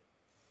rid of it.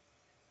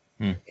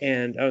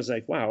 And I was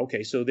like, wow,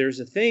 okay, so there's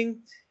a thing,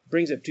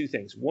 brings up two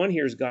things. One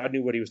here is God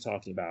knew what he was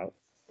talking about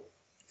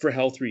for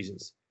health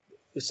reasons,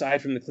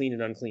 aside from the clean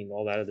and unclean,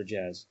 all that other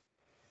jazz.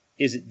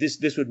 Is it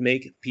this would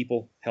make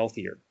people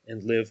healthier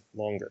and live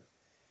longer.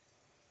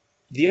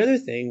 The other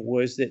thing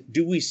was that,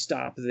 do we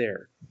stop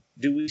there?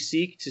 Do we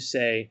seek to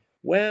say,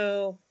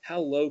 well, how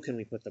low can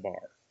we put the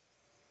bar?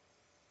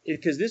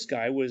 Because this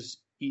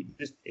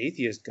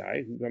atheist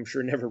guy, who I'm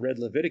sure never read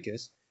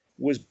Leviticus,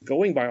 was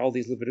going by all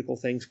these Levitical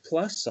things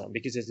plus some,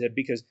 because it said,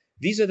 because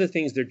these are the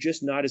things, they're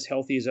just not as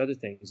healthy as other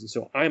things. And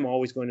so I'm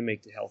always going to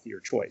make the healthier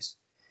choice.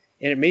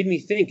 And it made me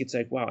think, it's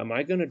like, wow, am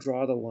I going to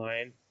draw the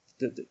line,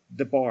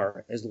 the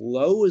bar, as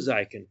low as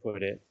I can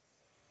put it,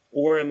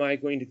 or am I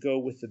going to go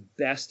with the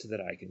best that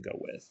I can go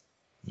with?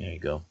 There you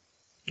go.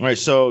 All right,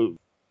 so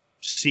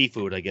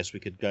seafood, I guess we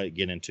could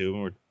get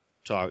into.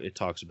 It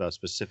talks about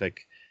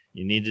specific.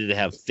 You needed to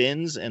have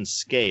fins and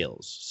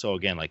scales. So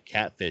again, like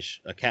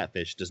a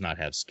catfish does not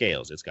have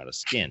scales. It's got a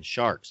skin.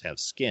 Sharks have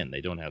skin.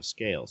 They don't have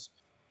scales.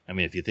 I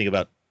mean, if you think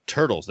about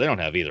turtles, they don't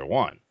have either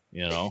one.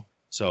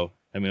 So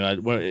I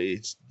mean,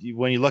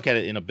 when you look at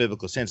it in a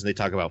biblical sense, and they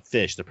talk about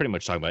fish, they're pretty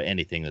much talking about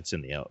anything that's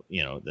in the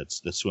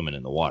that's swimming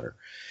in the water.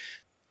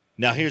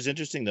 Now, here's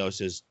interesting though,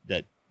 is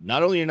that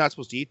not only you're not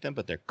supposed to eat them,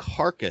 but their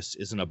carcass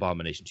is an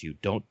abomination to you.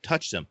 Don't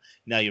touch them.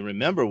 Now, you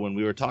remember when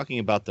we were talking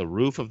about the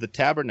roof of the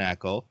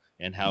tabernacle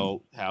and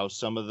how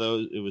some of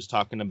those, it was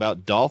talking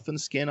about dolphin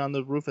skin on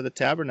the roof of the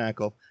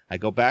tabernacle. I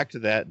go back to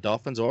that,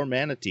 dolphins or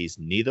manatees.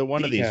 Neither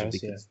one of these would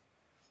be,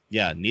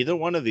 neither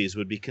one of these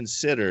would be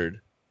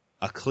considered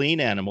a clean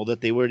animal that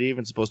they weren't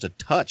even supposed to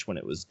touch when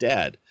it was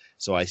dead.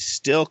 So I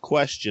still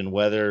question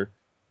whether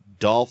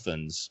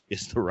dolphins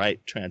is the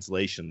right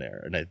translation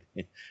there.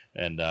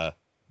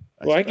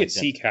 I get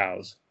sea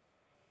cows.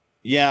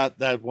 Yeah,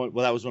 that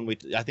was when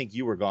I think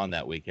you were gone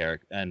that week,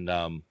 Eric, and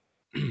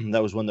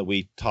that was one that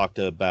we talked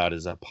about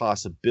as a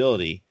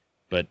possibility.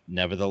 But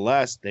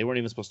nevertheless, they weren't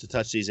even supposed to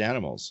touch these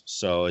animals.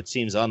 So it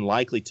seems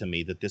unlikely to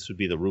me that this would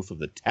be the roof of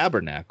the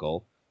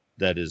tabernacle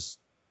that is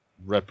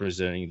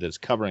that's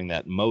covering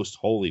that most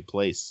holy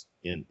place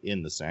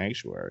in the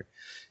sanctuary.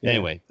 Yeah.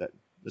 Anyway,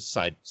 the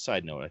side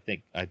note, I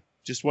think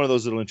just one of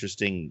those little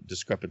interesting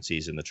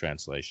discrepancies in the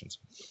translations.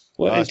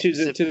 Well, and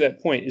to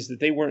that point is that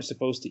they weren't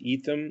supposed to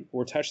eat them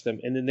or touch them,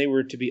 and then they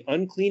were to be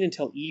unclean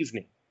until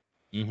evening.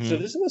 Mm-hmm. So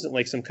this wasn't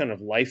like some kind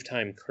of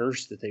lifetime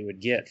curse that they would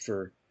get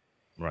for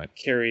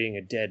carrying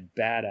a dead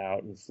bat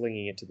out and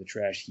flinging it to the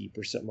trash heap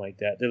or something like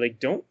that. They're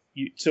like,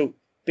 so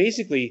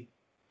basically,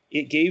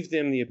 it gave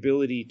them the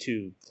ability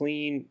to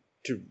clean,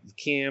 to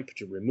camp,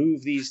 to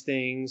remove these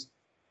things.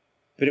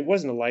 But it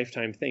wasn't a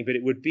lifetime thing. But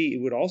it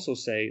would also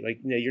say,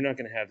 like, no, you're not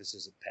going to have this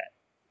as a pet.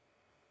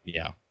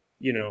 Yeah.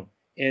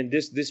 And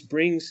this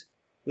brings,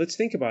 let's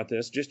think about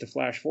this, just to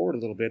flash forward a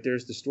little bit.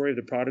 There's the story of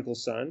the prodigal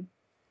son.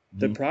 Mm-hmm.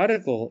 The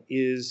prodigal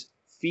is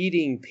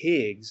feeding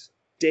pigs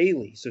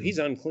daily. So he's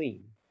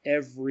unclean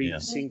every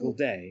single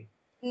day.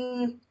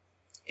 Mm.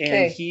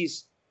 And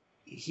he's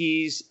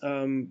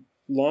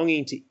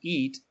longing to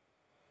eat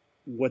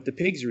what the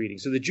pigs are eating.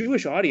 So the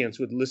Jewish audience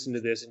would listen to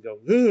this and go,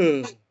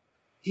 ugh.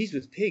 He's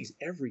with pigs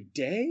every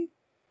day?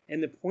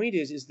 And the point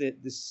is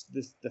that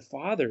the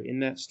father in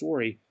that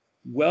story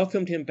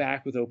welcomed him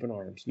back with open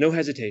arms. No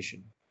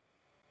hesitation.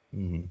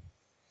 Mm-hmm.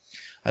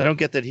 I don't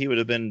get that he would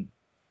have been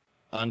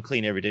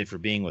unclean every day for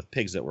being with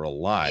pigs that were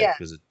alive,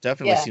 because it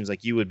definitely seems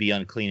like you would be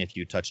unclean if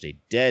you touched a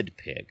dead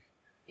pig.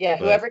 Yeah,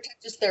 whoever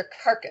touches their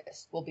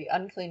carcass will be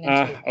unclean.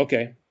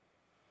 Okay.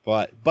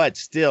 But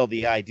still,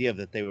 the idea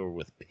that they were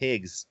with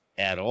pigs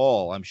at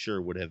all, I'm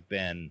sure, would have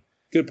been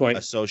good point.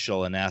 A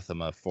social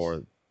anathema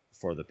for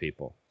the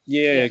people.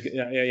 Yeah,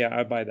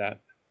 I buy that.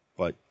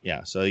 But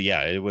yeah, so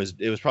yeah, it was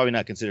probably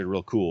not considered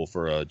real cool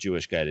for a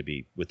Jewish guy to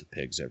be with the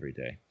pigs every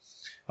day.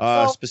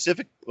 So-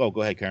 Specific. Oh,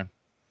 go ahead, Karen.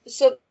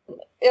 So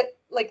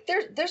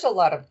there's a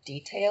lot of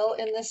detail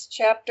in this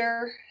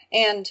chapter,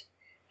 and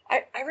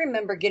I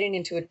remember getting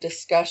into a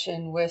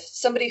discussion with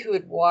somebody who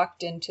had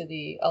walked into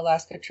the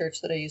Alaska church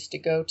that I used to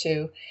go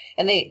to,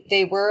 and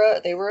they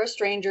were a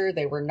stranger.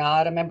 They were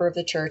not a member of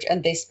the church,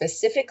 and they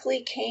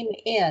specifically came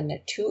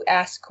in to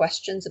ask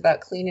questions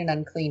about clean and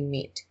unclean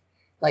meat.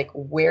 Like,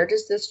 where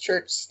does this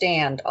church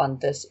stand on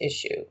this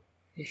issue?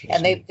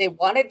 And they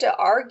wanted to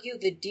argue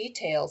the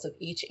details of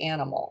each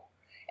animal.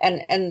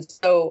 And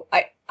so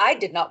I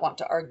did not want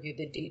to argue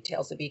the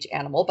details of each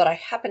animal, but I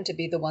happened to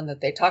be the one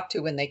that they talked to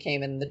when they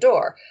came in the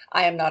door.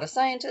 I am not a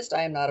scientist.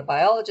 I am not a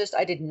biologist.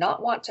 I did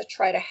not want to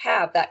try to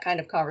have that kind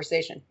of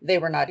conversation. They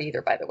were not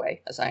either, by the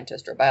way, a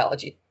scientist or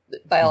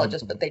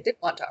biologist, but they did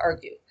want to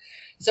argue.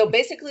 So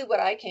basically what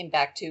I came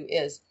back to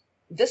is,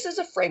 this is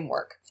a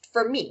framework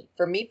for me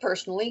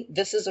personally.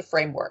 This is a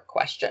framework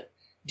question.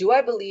 Do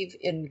I believe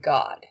in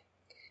God?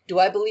 Do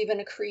I believe in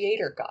a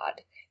creator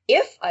God?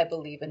 If I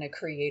believe in a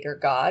creator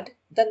God,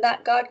 then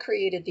that God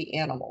created the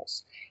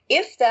animals.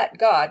 If that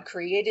God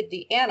created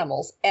the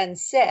animals and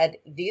said,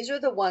 these are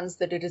the ones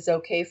that it is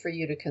okay for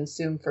you to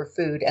consume for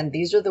food, and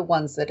these are the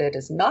ones that it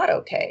is not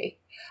okay,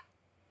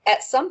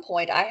 at some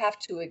point I have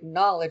to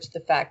acknowledge the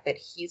fact that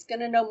he's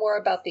going to know more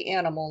about the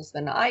animals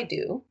than I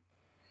do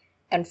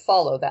and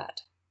follow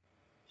that.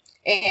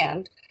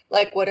 And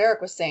like what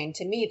Eric was saying,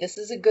 to me, this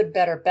is a good,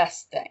 better,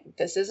 best thing.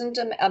 This isn't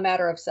a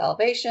matter of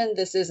salvation.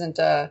 This isn't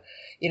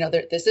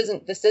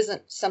this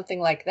isn't something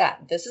like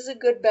that. This is a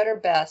good, better,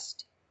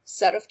 best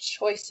set of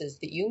choices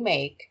that you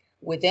make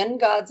within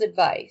God's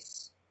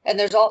advice. And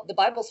the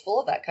Bible's full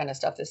of that kind of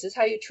stuff. This is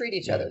how you treat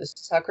each other. This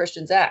is how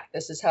Christians act.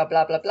 This is how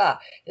blah, blah, blah.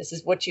 This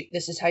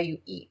is how you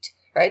eat,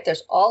 right?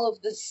 There's all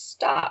of this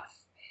stuff.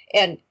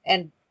 And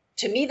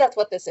to me, that's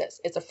what this is.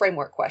 It's a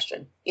framework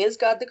question. Is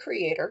God the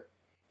creator?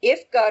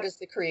 If God is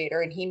the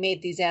creator and he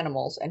made these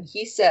animals and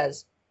he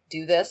says,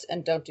 do this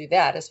and don't do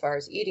that as far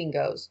as eating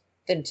goes,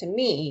 then to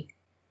me,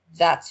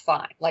 that's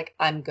fine. Like,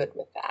 I'm good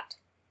with that.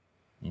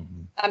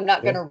 Mm-hmm. I'm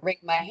not going to wring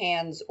my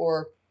hands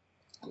or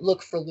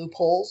look for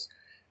loopholes,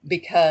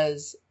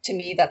 because to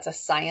me, that's a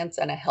science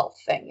and a health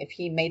thing. If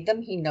he made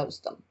them, he knows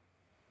them.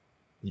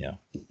 Yeah.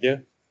 Yeah.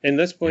 And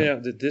let's point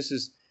out that this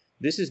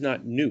is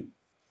not new.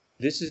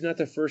 This is not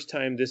the first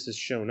time this has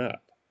shown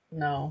up.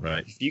 No.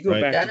 Right. If you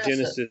go back to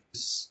Genesis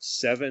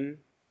 7,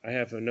 I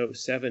have a note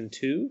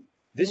 7:2.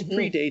 This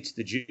predates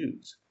the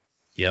Jews.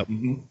 Yep.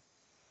 Mm-hmm.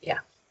 Yeah.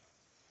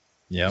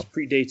 Yep. This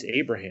predates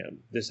Abraham.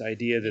 This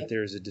idea that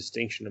there's a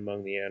distinction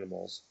among the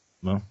animals.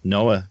 Well,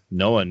 Noah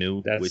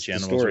knew That's which the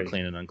animals story. were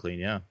clean and unclean.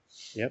 Yeah.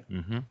 Yep.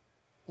 Mm-hmm.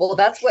 Well,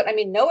 that's what I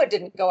mean. Noah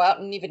didn't go out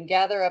and even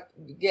gather up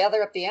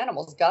the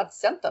animals. God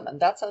sent them, and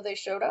that's how they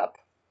showed up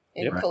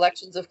in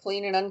collections of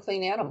clean and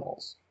unclean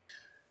animals.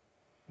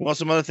 Well,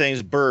 some other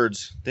things,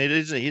 birds.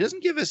 He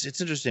doesn't give us.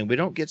 It's interesting. We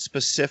don't get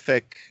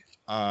specific,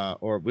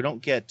 or we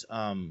don't get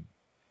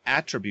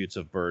attributes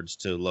of birds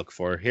to look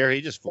for. Here,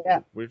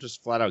 we're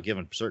just flat out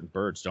given certain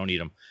birds. Don't eat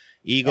them.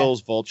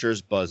 Eagles,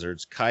 vultures,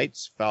 buzzards,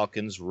 kites,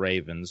 falcons,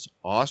 ravens,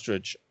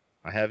 ostrich.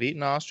 I have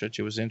eaten ostrich.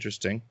 It was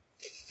interesting.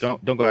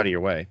 Don't go out of your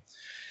way.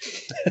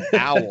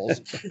 Owls.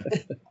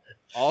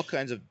 All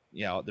kinds of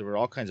there were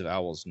all kinds of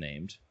owls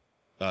named.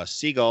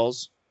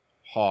 Seagulls,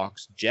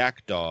 hawks,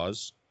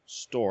 jackdaws,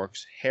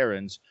 storks,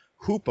 herons,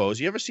 hoopos.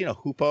 You ever seen a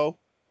hoopoe?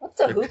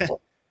 What's a hoopoe?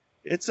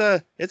 It's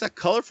a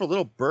colorful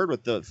little bird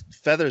with the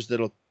feathers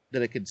that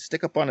it can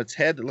stick up on its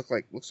head. That looks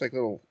like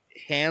little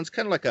hands,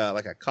 kind of like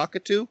a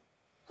cockatoo.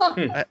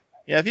 Huh.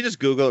 If you just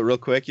Google it real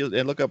quick,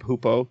 and look up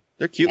hoopoe.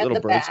 They're cute and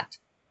little the birds.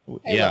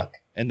 Bat.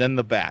 And then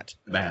the bat.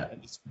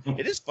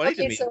 It is funny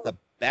to me so- that the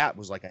bat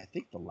was like, I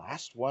think, the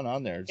last one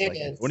on there. It's It like,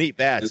 is. don't eat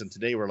bats, and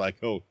today we're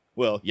like, oh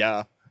well,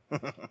 yeah.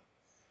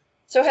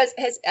 So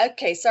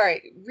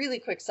sorry, really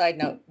quick side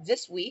note.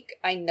 This week,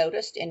 I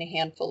noticed in a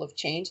handful of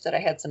change that I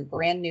had some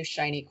brand new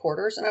shiny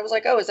quarters, and I was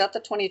like, oh, is that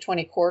the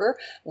 2020 quarter?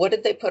 What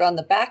did they put on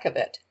the back of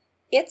it?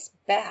 It's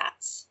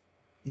bats.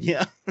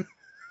 Yeah.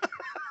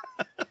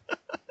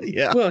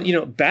 Yeah.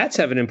 Well, bats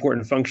have an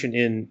important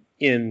function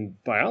in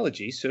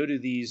biology. So do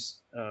these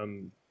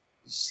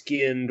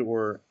skinned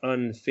or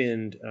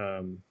unfinned,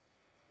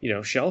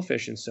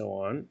 shellfish and so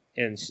on.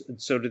 And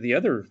so do the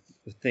other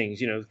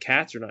things.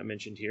 Cats are not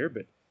mentioned here,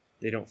 but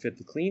they don't fit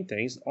the clean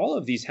things. All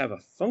of these have a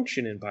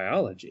function in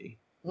biology.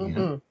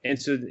 Mm-hmm.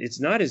 And so it's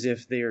not as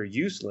if they are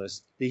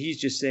useless. That he's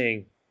just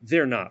saying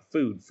they're not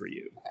food for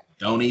you.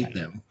 Don't eat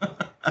them.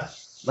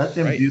 Let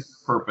them do the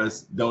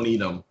purpose. Don't eat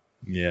them.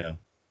 Yeah.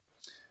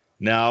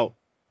 Now,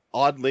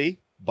 oddly,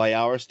 by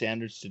our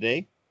standards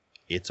today,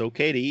 it's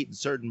okay to eat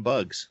certain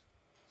bugs.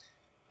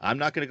 I'm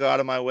not going to go out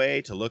of my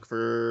way to look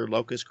for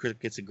locusts,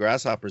 crickets, and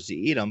grasshoppers to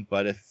eat them,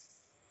 but if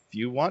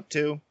you want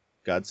to,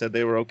 God said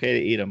they were okay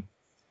to eat them.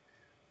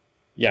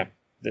 Yeah.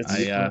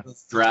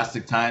 That's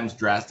drastic times,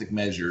 drastic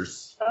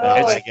measures.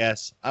 I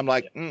guess. I'm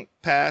like,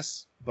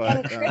 pass. But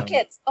and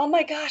crickets. Oh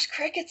my gosh,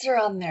 crickets are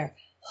on there.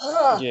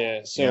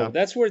 Yeah, so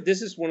that's where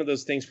this is one of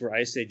those things where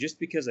I say just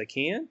because I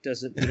can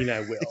doesn't mean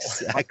I will.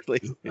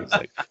 Exactly.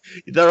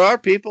 There are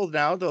people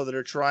now though that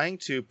are trying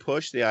to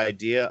push the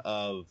idea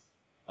of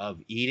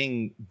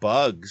eating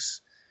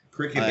bugs,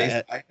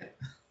 cricket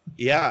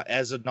based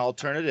as an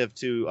alternative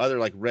to other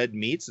like red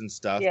meats and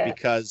stuff, Yeah,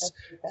 because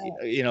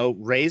that's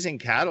raising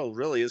cattle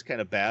really is kind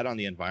of bad on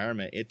the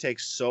environment. It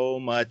takes so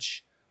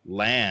much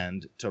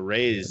land to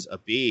raise a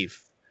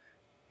beef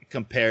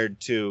compared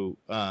to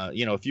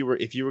if you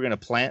were going to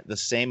plant the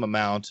same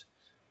amount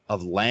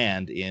of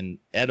land in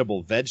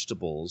edible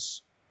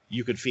vegetables,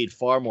 you could feed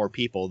far more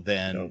people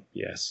than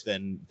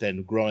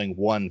growing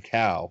one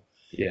cow.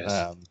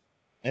 Yes.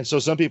 And so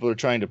some people are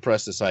trying to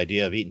press this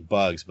idea of eating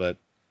bugs, but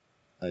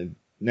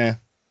nah,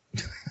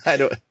 I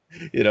don't.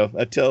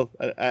 Until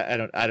I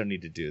don't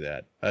need to do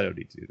that. I don't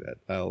need to do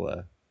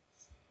that.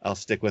 I'll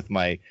stick with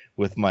my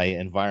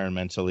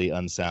environmentally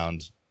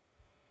unsound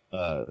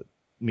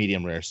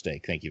medium rare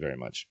steak. Thank you very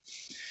much.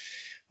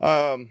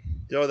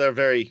 They're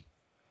very.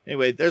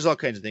 Anyway, there's all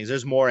kinds of things.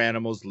 There's more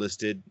animals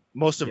listed.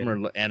 Most of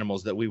them are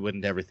animals that we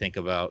wouldn't ever think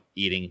about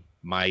eating: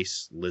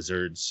 mice,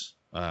 lizards,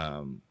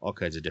 all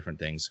kinds of different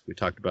things. We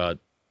talked about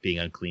being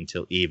unclean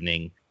till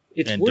evening.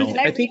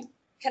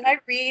 Can I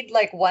read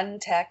like one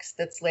text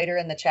that's later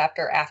in the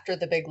chapter after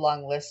the big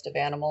long list of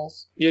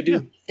animals? Yeah,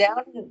 do.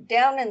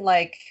 Down in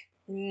like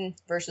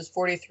verses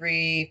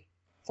 43,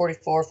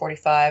 44,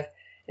 45,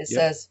 it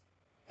says,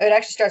 it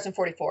actually starts in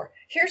 44.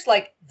 Here's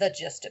like the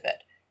gist of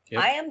it.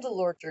 Yep. I am the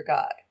Lord your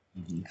God.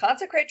 Mm-hmm.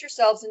 Consecrate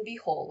yourselves and be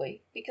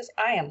holy, because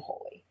I am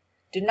holy.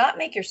 Do not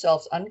make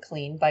yourselves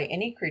unclean by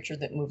any creature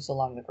that moves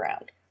along the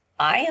ground.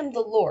 I am the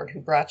Lord who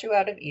brought you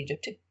out of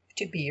Egypt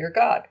to be your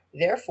God.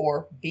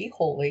 Therefore, be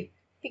holy,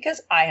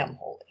 because I am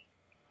holy.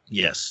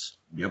 Yes.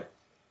 Yep.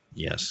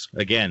 Yes.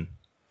 Again,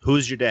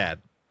 who's your dad?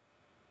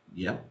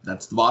 Yep.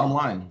 That's the bottom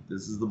line.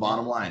 This is the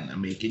bottom line.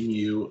 I'm making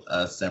you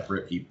a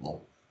separate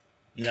people.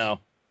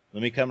 Now,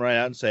 let me come right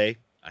out and say,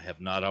 I have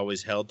not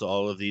always held to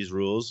all of these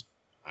rules.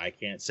 I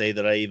can't say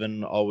that I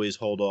even always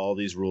hold to all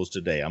these rules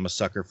today. I'm a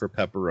sucker for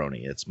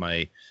pepperoni.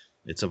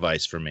 It's a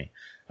vice for me.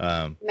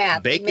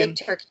 Matt, bacon. Make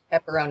turkey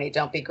pepperoni.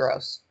 Don't be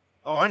gross.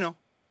 Oh, I know.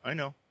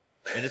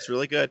 And it's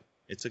really good.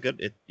 It's a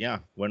good,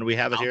 when we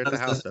have it here at the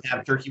house. That's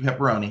have turkey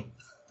pepperoni.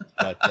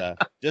 But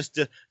just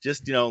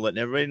letting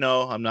everybody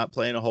know I'm not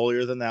playing a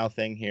holier than thou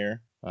thing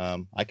here.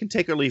 I can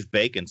take or leave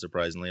bacon,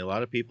 surprisingly. A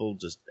lot of people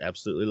just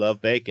absolutely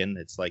love bacon.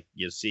 It's like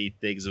you see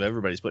things of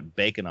everybody's putting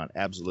bacon on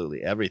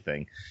absolutely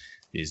everything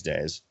these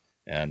days.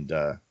 And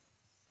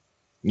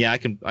I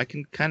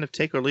can kind of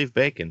take or leave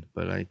bacon,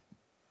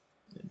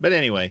 but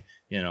anyway,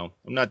 I'm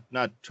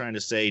not trying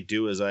to say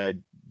do as I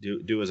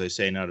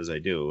say, not as I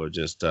do, or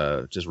just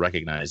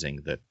recognizing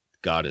that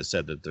God has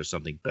said that there's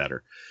something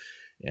better.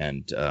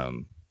 And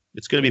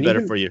it's going to be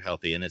better for your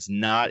healthy. And it's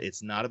not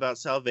about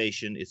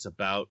salvation. It's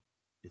about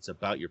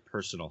your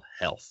personal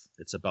health.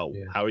 It's about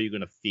how are you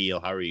going to feel?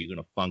 How are you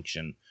going to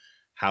function?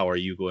 How are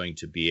you going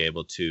to be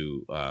able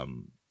to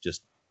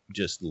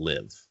just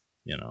live?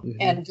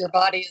 And your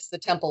body is the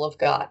temple of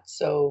God,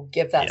 so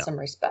give that some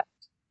respect.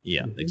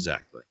 Yeah,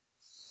 exactly.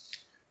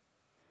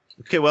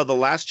 Okay, well, the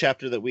last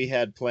chapter that we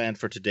had planned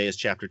for today is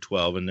chapter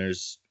 12, and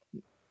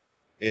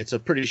it's a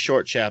pretty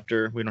short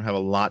chapter. We don't have a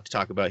lot to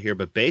talk about here,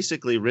 but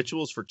basically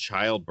rituals for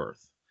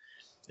childbirth.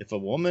 If a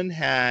woman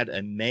had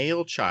a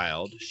male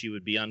child, she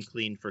would be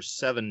unclean for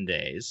 7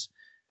 days.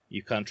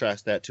 You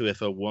contrast that to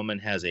if a woman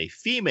has a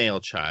female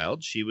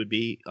child, she would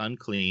be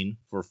unclean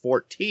for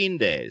 14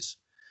 days.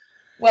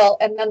 Well,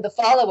 and then the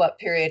follow-up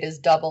period is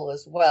double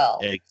as well.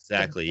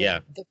 Exactly,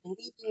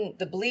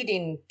 The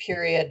bleeding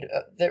period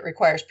that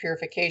requires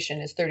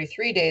purification is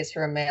 33 days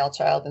for a male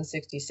child and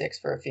 66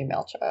 for a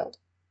female child.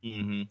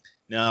 Mm-hmm.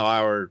 Now,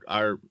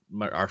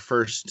 our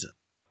first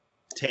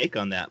take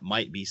on that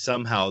might be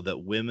somehow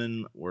that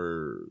women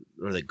or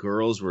that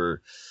girls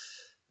were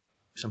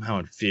somehow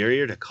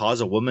inferior to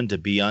cause a woman to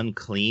be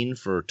unclean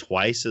for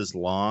twice as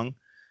long.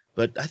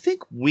 But I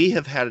think we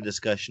have had a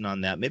discussion on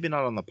that, maybe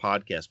not on the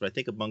podcast, but I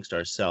think amongst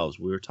ourselves.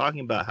 We were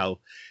talking about how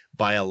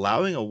by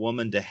allowing a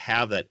woman to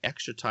have that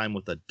extra time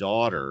with a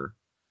daughter,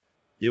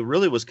 it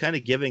really was kind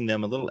of giving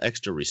them a little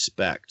extra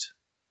respect.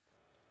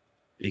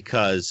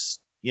 Because,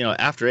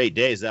 after 8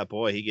 days, that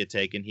boy,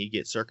 he'd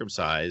get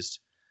circumcised.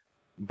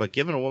 But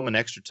giving a woman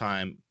extra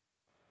time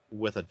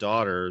with a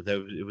daughter,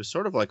 it was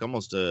sort of like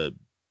almost you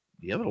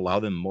would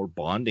allow them more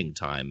bonding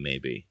time,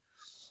 maybe.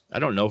 I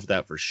don't know if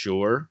that for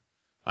sure.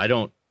 I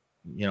don't.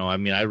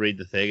 I read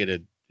the thing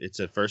and it's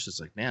at first it's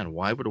like, man,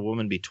 why would a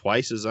woman be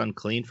twice as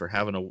unclean for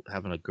having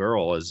a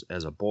girl as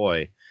a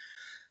boy?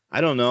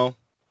 I don't know,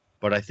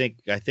 but I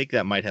think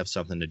that might have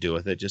something to do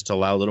with it. Just to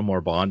allow a little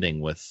more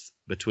bonding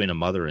between a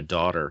mother and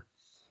daughter.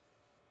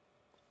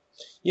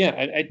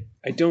 Yeah,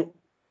 I don't.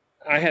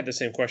 I had the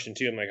same question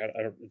too. I'm like,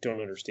 I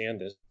don't understand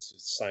this. It's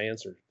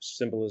science or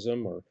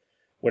symbolism or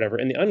whatever.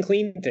 And the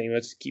unclean thing,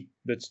 let's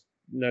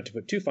not to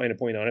put too fine a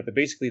point on it, but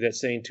basically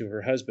that's saying to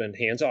her husband,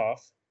 hands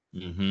off.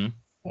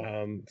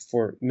 Mm-hmm.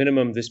 For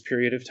minimum this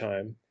period of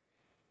time.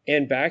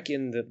 And back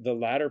in the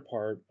latter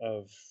part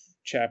of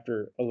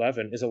chapter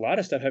 11 is a lot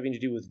of stuff having to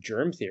do with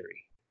germ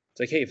theory. It's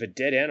like, hey, if a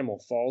dead animal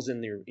falls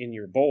in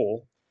your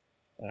bowl,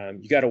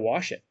 you got to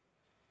wash it.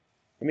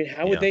 I mean,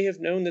 how would they have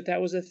known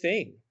that was a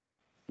thing?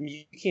 I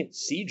mean, you can't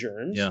see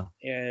germs. Yeah.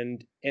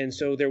 And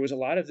so there was a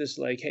lot of this,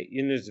 like, hey,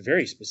 and it's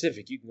very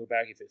specific. You can go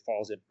back, if it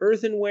falls in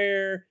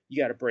earthenware,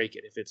 you got to break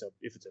it. If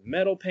it's a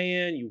metal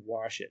pan, you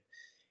wash it.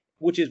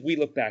 Which is, we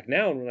look back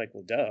now and we're like,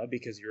 well, duh,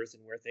 because the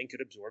earthenware thing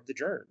could absorb the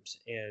germs.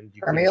 And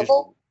you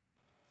permeable?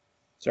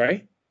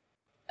 Sorry?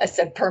 I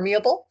said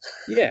permeable?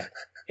 Yeah.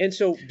 And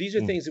so these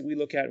are things that we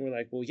look at and we're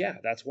like, well, yeah,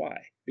 that's why.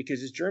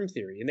 Because it's germ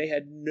theory. And they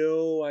had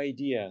no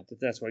idea that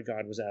that's why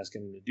God was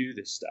asking them to do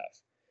this stuff.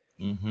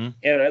 Mm-hmm.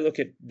 And I look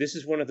at, this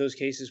is one of those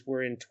cases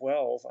where in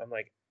 12, I'm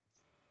like,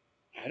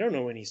 I don't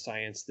know any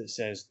science that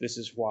says this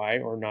is why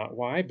or not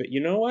why. But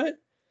you know what?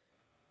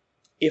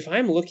 If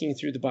I'm looking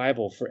through the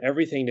Bible for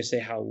everything to say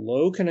how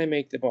low can I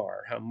make the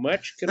bar, how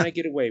much can I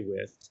get away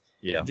with,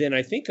 then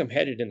I think I'm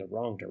headed in the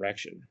wrong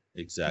direction.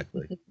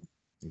 Exactly.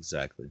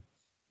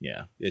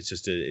 Yeah. It's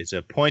just it's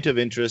a point of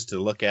interest to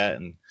look at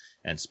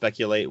and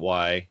speculate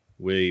why.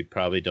 We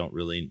probably don't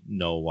really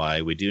know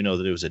why. We do know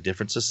that it was a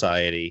different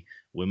society.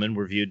 Women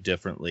were viewed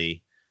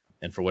differently.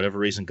 And for whatever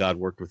reason, God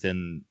worked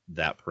within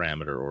that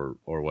parameter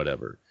or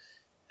whatever.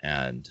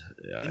 And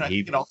I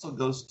think it also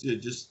goes to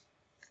just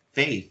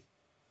faith.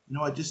 You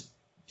know what? Just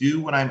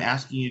do what I'm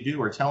asking you to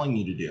do or telling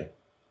you to do.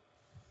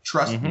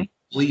 Trust me.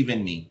 Believe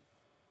in me.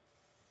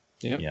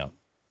 Yeah.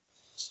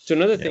 So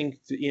another thing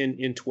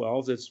in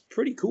 12 that's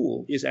pretty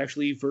cool is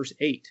actually verse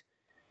 8.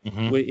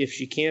 Mm-hmm. If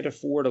she can't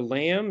afford a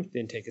lamb,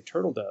 then take a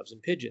turtle doves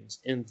and pigeons.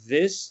 And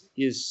this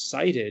is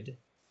cited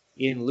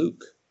in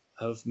Luke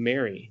of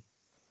Mary.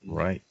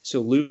 Right.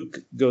 So Luke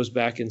goes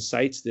back and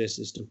cites this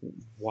as to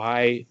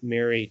why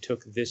Mary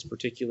took this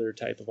particular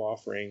type of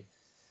offering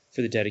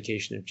for the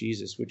dedication of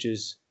Jesus, which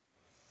is,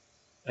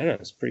 I don't know,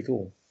 it's pretty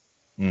cool.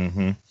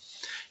 Mm-hmm.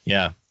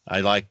 Yeah.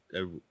 I think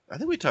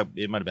we talked,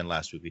 it might have been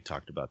last week we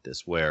talked about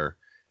this, where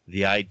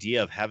the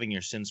idea of having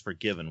your sins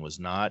forgiven was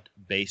not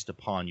based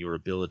upon your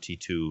ability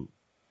to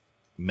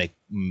make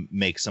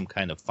some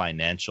kind of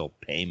financial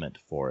payment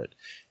for it.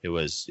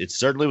 It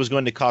certainly was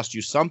going to cost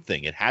you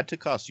something. It had to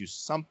cost you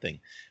something,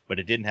 but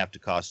it didn't have to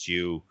cost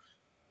you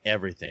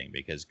everything,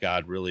 because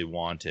God really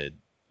wanted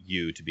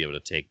you to be able to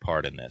take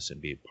part in this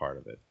and be a part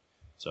of it.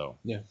 So,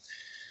 yeah.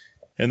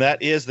 And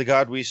that is the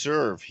God we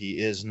serve. He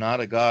is not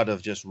a God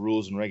of just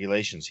rules and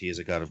regulations. He is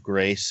a God of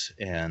grace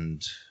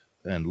and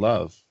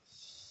love.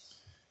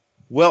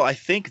 Well, I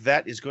think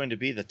that is going to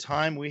be the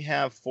time we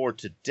have for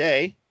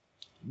today.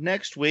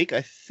 Next week,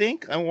 I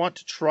think I want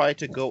to try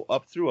to go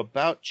up through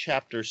about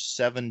chapter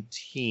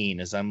 17.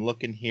 As I'm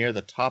looking here,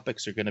 the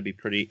topics are going to be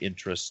pretty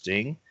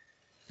interesting.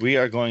 We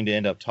are going to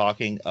end up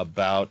talking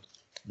about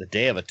the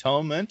Day of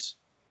Atonement,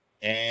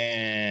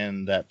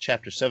 and that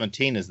chapter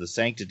 17 is the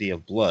sanctity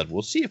of blood.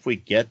 We'll see if we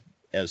get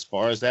as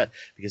far as that,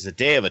 because the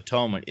Day of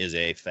Atonement is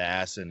a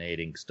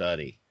fascinating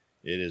study.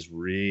 It is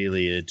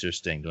really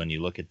interesting when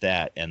you look at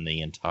that and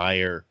the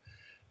entire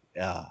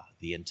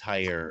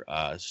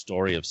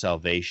story of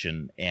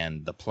salvation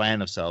and the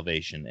plan of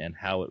salvation and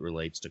how it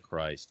relates to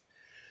Christ.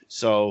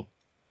 So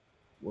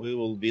we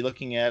will be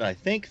looking at, I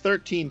think,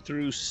 13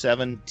 through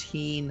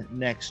 17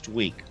 next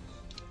week.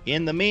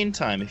 In the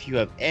meantime, if you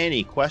have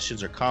any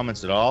questions or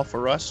comments at all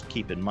for us,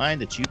 keep in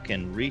mind that you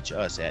can reach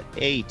us at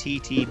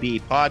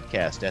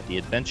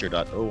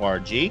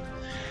attbpodcast@theadventure.org.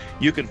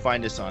 You can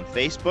find us on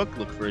Facebook.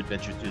 Look for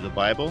Adventure Through the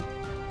Bible.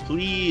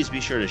 Please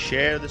be sure to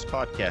share this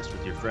podcast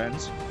with your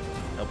friends.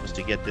 Help us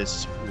to get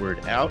this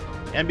word out.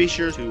 And be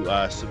sure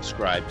to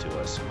subscribe to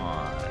us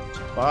on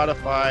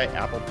Spotify,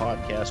 Apple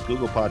Podcasts,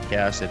 Google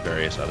Podcasts, and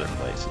various other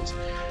places.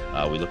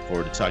 We look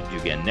forward to talking to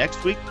you again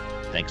next week.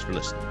 Thanks for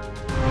listening.